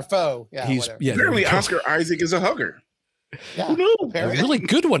Finn or foe. Yeah, apparently Oscar Isaac is a hugger. Yeah, who knew? A really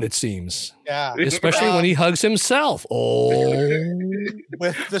good one, it seems. Yeah, especially when he hugs himself. Oh,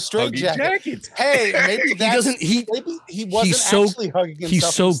 with the straight Huggy jacket. jackets. Hey, maybe that's maybe he wasn't actually hugging himself.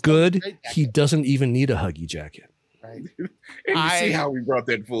 He's so in the good. straight He jacket. doesn't even need a huggy jacket. Right. And you see how we brought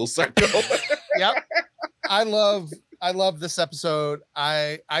that full circle. Yep. I love this episode.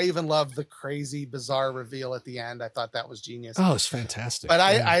 I even love the crazy bizarre reveal at the end. I thought that was genius. Oh, it's fantastic. But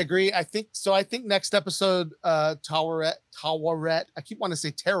I agree. I think next episode, Tawaret. I keep wanting to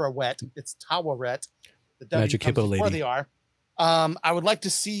say Tarawet. It's Tawaret. The W Magic comes Hippo before lady. the R. I would like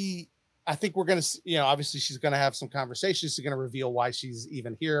to see. I think we're gonna, obviously she's gonna have some conversations. She's gonna reveal why she's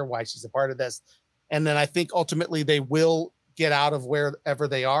even here, why she's a part of this, and then I think ultimately they will get out of wherever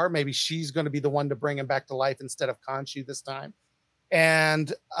they are. Maybe she's going to be the one to bring him back to life instead of Khonshu this time.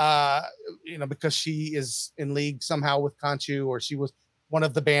 And, because she is in league somehow with Khonshu, or she was one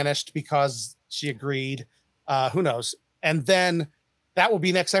of the banished because she agreed, who knows? And then that will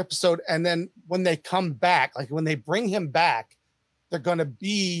be next episode. And then when they come back, like when they bring him back, they're going to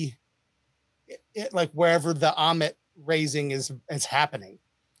be like wherever the Amit raising is happening.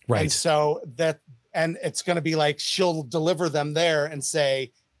 Right. And so and it's going to be like she'll deliver them there and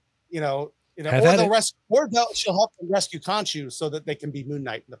say, or she'll help them rescue Khonshu so that they can be Moon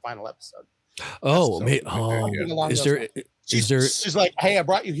Knight in the final episode. She's like, hey, I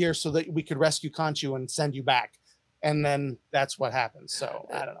brought you here so that we could rescue Khonshu and send you back, and then that's what happens. So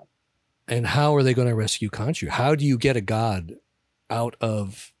I don't know. And how are they going to rescue Khonshu? How do you get a god out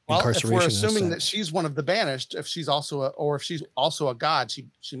of incarceration? If we're assuming that she's one of the banished, if she's also a god,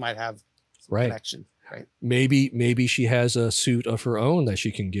 she might have connection, right? Maybe she has a suit of her own that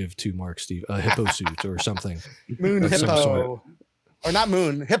she can give to Mark Steve, a hippo suit or something. Moon Hippo, or not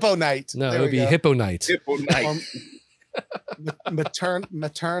Moon Hippo Knight. No, it would be Hippo Knight. Hippo Knight.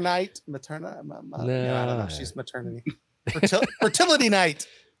 Maternite. No. I don't know. She's maternity. Fertility Night.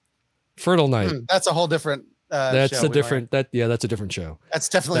 Fertile Night. That's a whole different. That's show a different. That's a different show. That's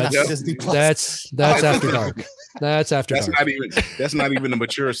definitely not Disney Plus. That's after dark. That's after dark. That's not even the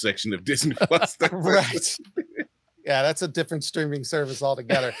mature section of Disney Plus. Right. Yeah, that's a different streaming service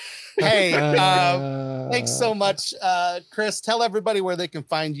altogether. Hey, thanks so much, Chris. Tell everybody where they can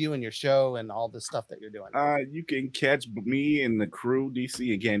find you and your show and all the stuff that you're doing. You can catch me and the crew,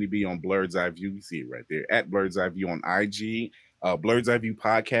 DC and Candy B, on Blurred's Eye View. You see it right there at Blurred's Eye View on IG. Blurred's Eye View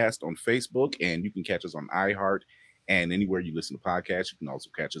podcast on Facebook, and you can catch us on iHeart and anywhere you listen to podcasts. You can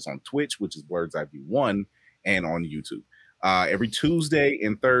also catch us on Twitch, which is Blurred's Eye View 1, and on YouTube. Every Tuesday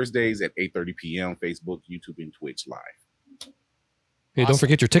and Thursdays at 8:30 p.m. Facebook, YouTube, and Twitch live. Hey, don't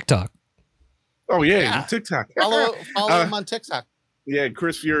forget your TikTok. Oh yeah. TikTok. Follow him on TikTok. Yeah,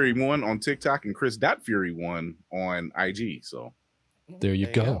 Chris Fury 1 on TikTok and Chris.Fury1 on IG. So there you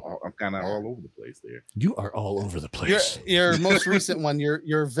go. I'm kind of all over the place there. You are all over the place. Your most recent one,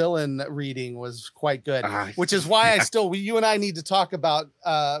 your villain reading was quite good, which is why you and I need to talk about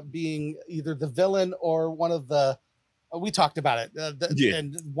being either the villain or one of the. We talked about it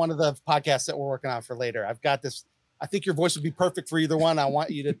in one of the podcasts that we're working on for later. I've got this. I think your voice would be perfect for either one. I want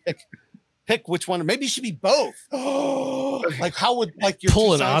you to pick which one. Maybe you should be both. Like how would your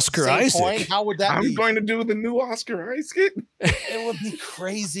pull an Oscar Isaac? Coin? How would that be? I'm going to do the new Oscar Isaac. It would be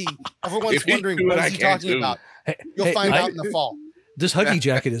crazy. Everyone's wondering what is he talking about. You'll find out in the fall. This huggy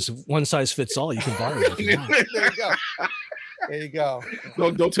jacket is one size fits all. You can borrow it. There you go. There you go.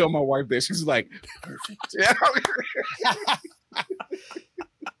 Don't tell my wife that. She's like, perfect.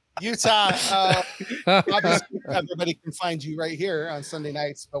 Utah. Obviously, everybody can find you right here on Sunday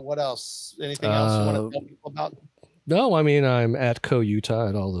nights. But what else? Anything else you want to tell people about? No, I mean, I'm at Co-Utah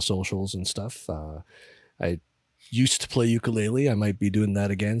at all the socials and stuff. I used to play ukulele. I might be doing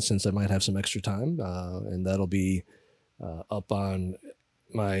that again since I might have some extra time. And that'll be up on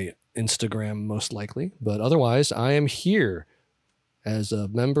my Instagram most likely. But otherwise, I am here as a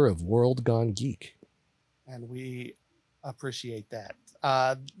member of World Gone Geek. And we appreciate that.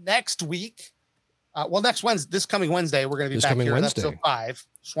 Next week, next Wednesday, this coming Wednesday, we're going to be back here at episode 5,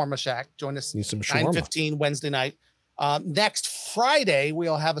 Shawarma Shack. Join us 9:15 Wednesday night. Next Friday,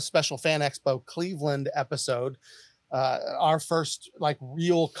 we'll have a special Fan Expo Cleveland episode. Our first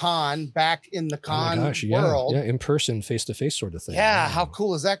real con back in the con world. Yeah, in person, face-to-face sort of thing. Yeah, how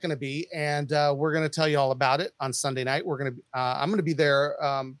cool is that going to be? And we're going to tell you all about it on Sunday night. I'm going to be there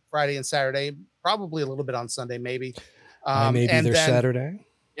Friday and Saturday, probably a little bit on Sunday, maybe. I may be there Saturday.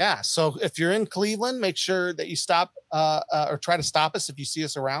 Yeah, so if you're in Cleveland, make sure that you stop or try to stop us if you see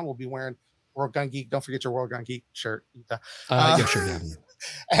us around. We'll be wearing World Gun Geek. Don't forget your World Gun Geek shirt. Yeah, sure. Yeah.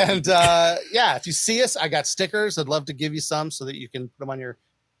 And if you see us, I got stickers. I'd love to give you some so that you can put them on your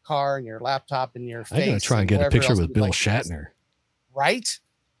car and your laptop and your face. I'm going to try and get a picture with Bill Shatner. Right?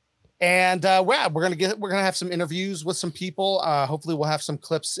 And we're gonna have some interviews with some people. Hopefully, we'll have some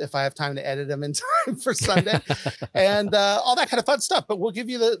clips if I have time to edit them in time for Sunday, and all that kind of fun stuff. But we'll give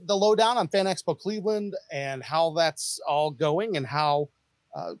you the lowdown on Fan Expo Cleveland and how that's all going and how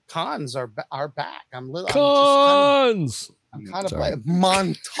cons are back. I'm kind of like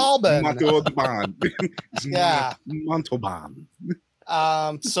Montalban. Yeah, Montalban.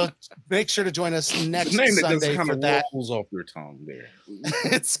 So make sure to join us next Sunday for that. Rolls off your tongue there.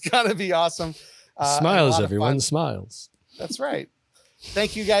 It's gonna be awesome. Smiles, everyone. Smiles. That's right.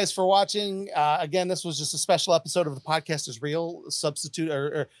 Thank you guys for watching. Again, this was just a special episode of The Podcast is Real. Substitute,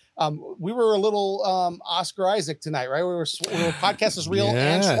 we were a little Oscar Isaac tonight, right? We were Podcast is Real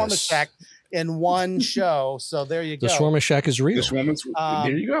and Shawarma Shack in one show. So there you go. The Shawarma Shack is real.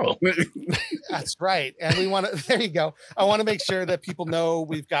 There you go. That's right. And we want to, there you go. I want to make sure that people know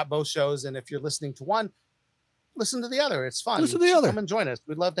we've got both shows. And if you're listening to one, listen to the other. It's fun. Listen to the other. Come and join us.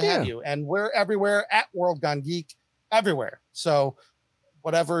 We'd love to have you. And we're everywhere at World Gone Geek, everywhere. So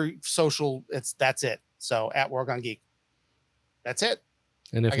whatever social, that's it. So at World Gone Geek. That's it.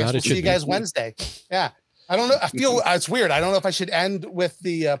 And if I guess not, we'll see you guys Wednesday. Yeah. I don't know. I feel it's weird. I don't know if I should end with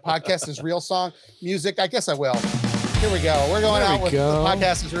the Podcast is Real song music. I guess I will. Here we go. We're going out with the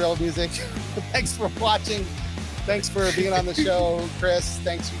Podcast is Real music. Thanks for watching. Thanks for being on the show, Chris.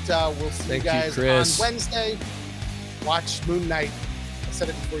 Thanks, Utah. We'll see you guys on Wednesday. Watch Moon Knight. I said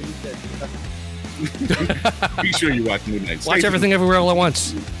it before you did. Be sure you watch Moon Knight. Watch everything everywhere all at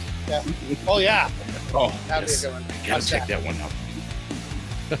once. Yeah. Oh, yeah. Oh, that'd be a good one. Gotta check that one out.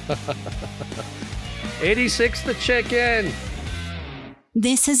 86 the chicken.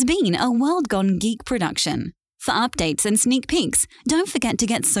 This has been a World Gone Geek production. For updates and sneak peeks, don't forget to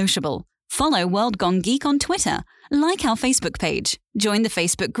get sociable. Follow World Gone Geek on Twitter, like our Facebook page, join the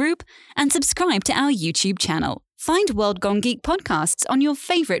Facebook group, and subscribe to our YouTube channel. Find World Gone Geek podcasts on your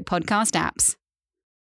favorite podcast apps.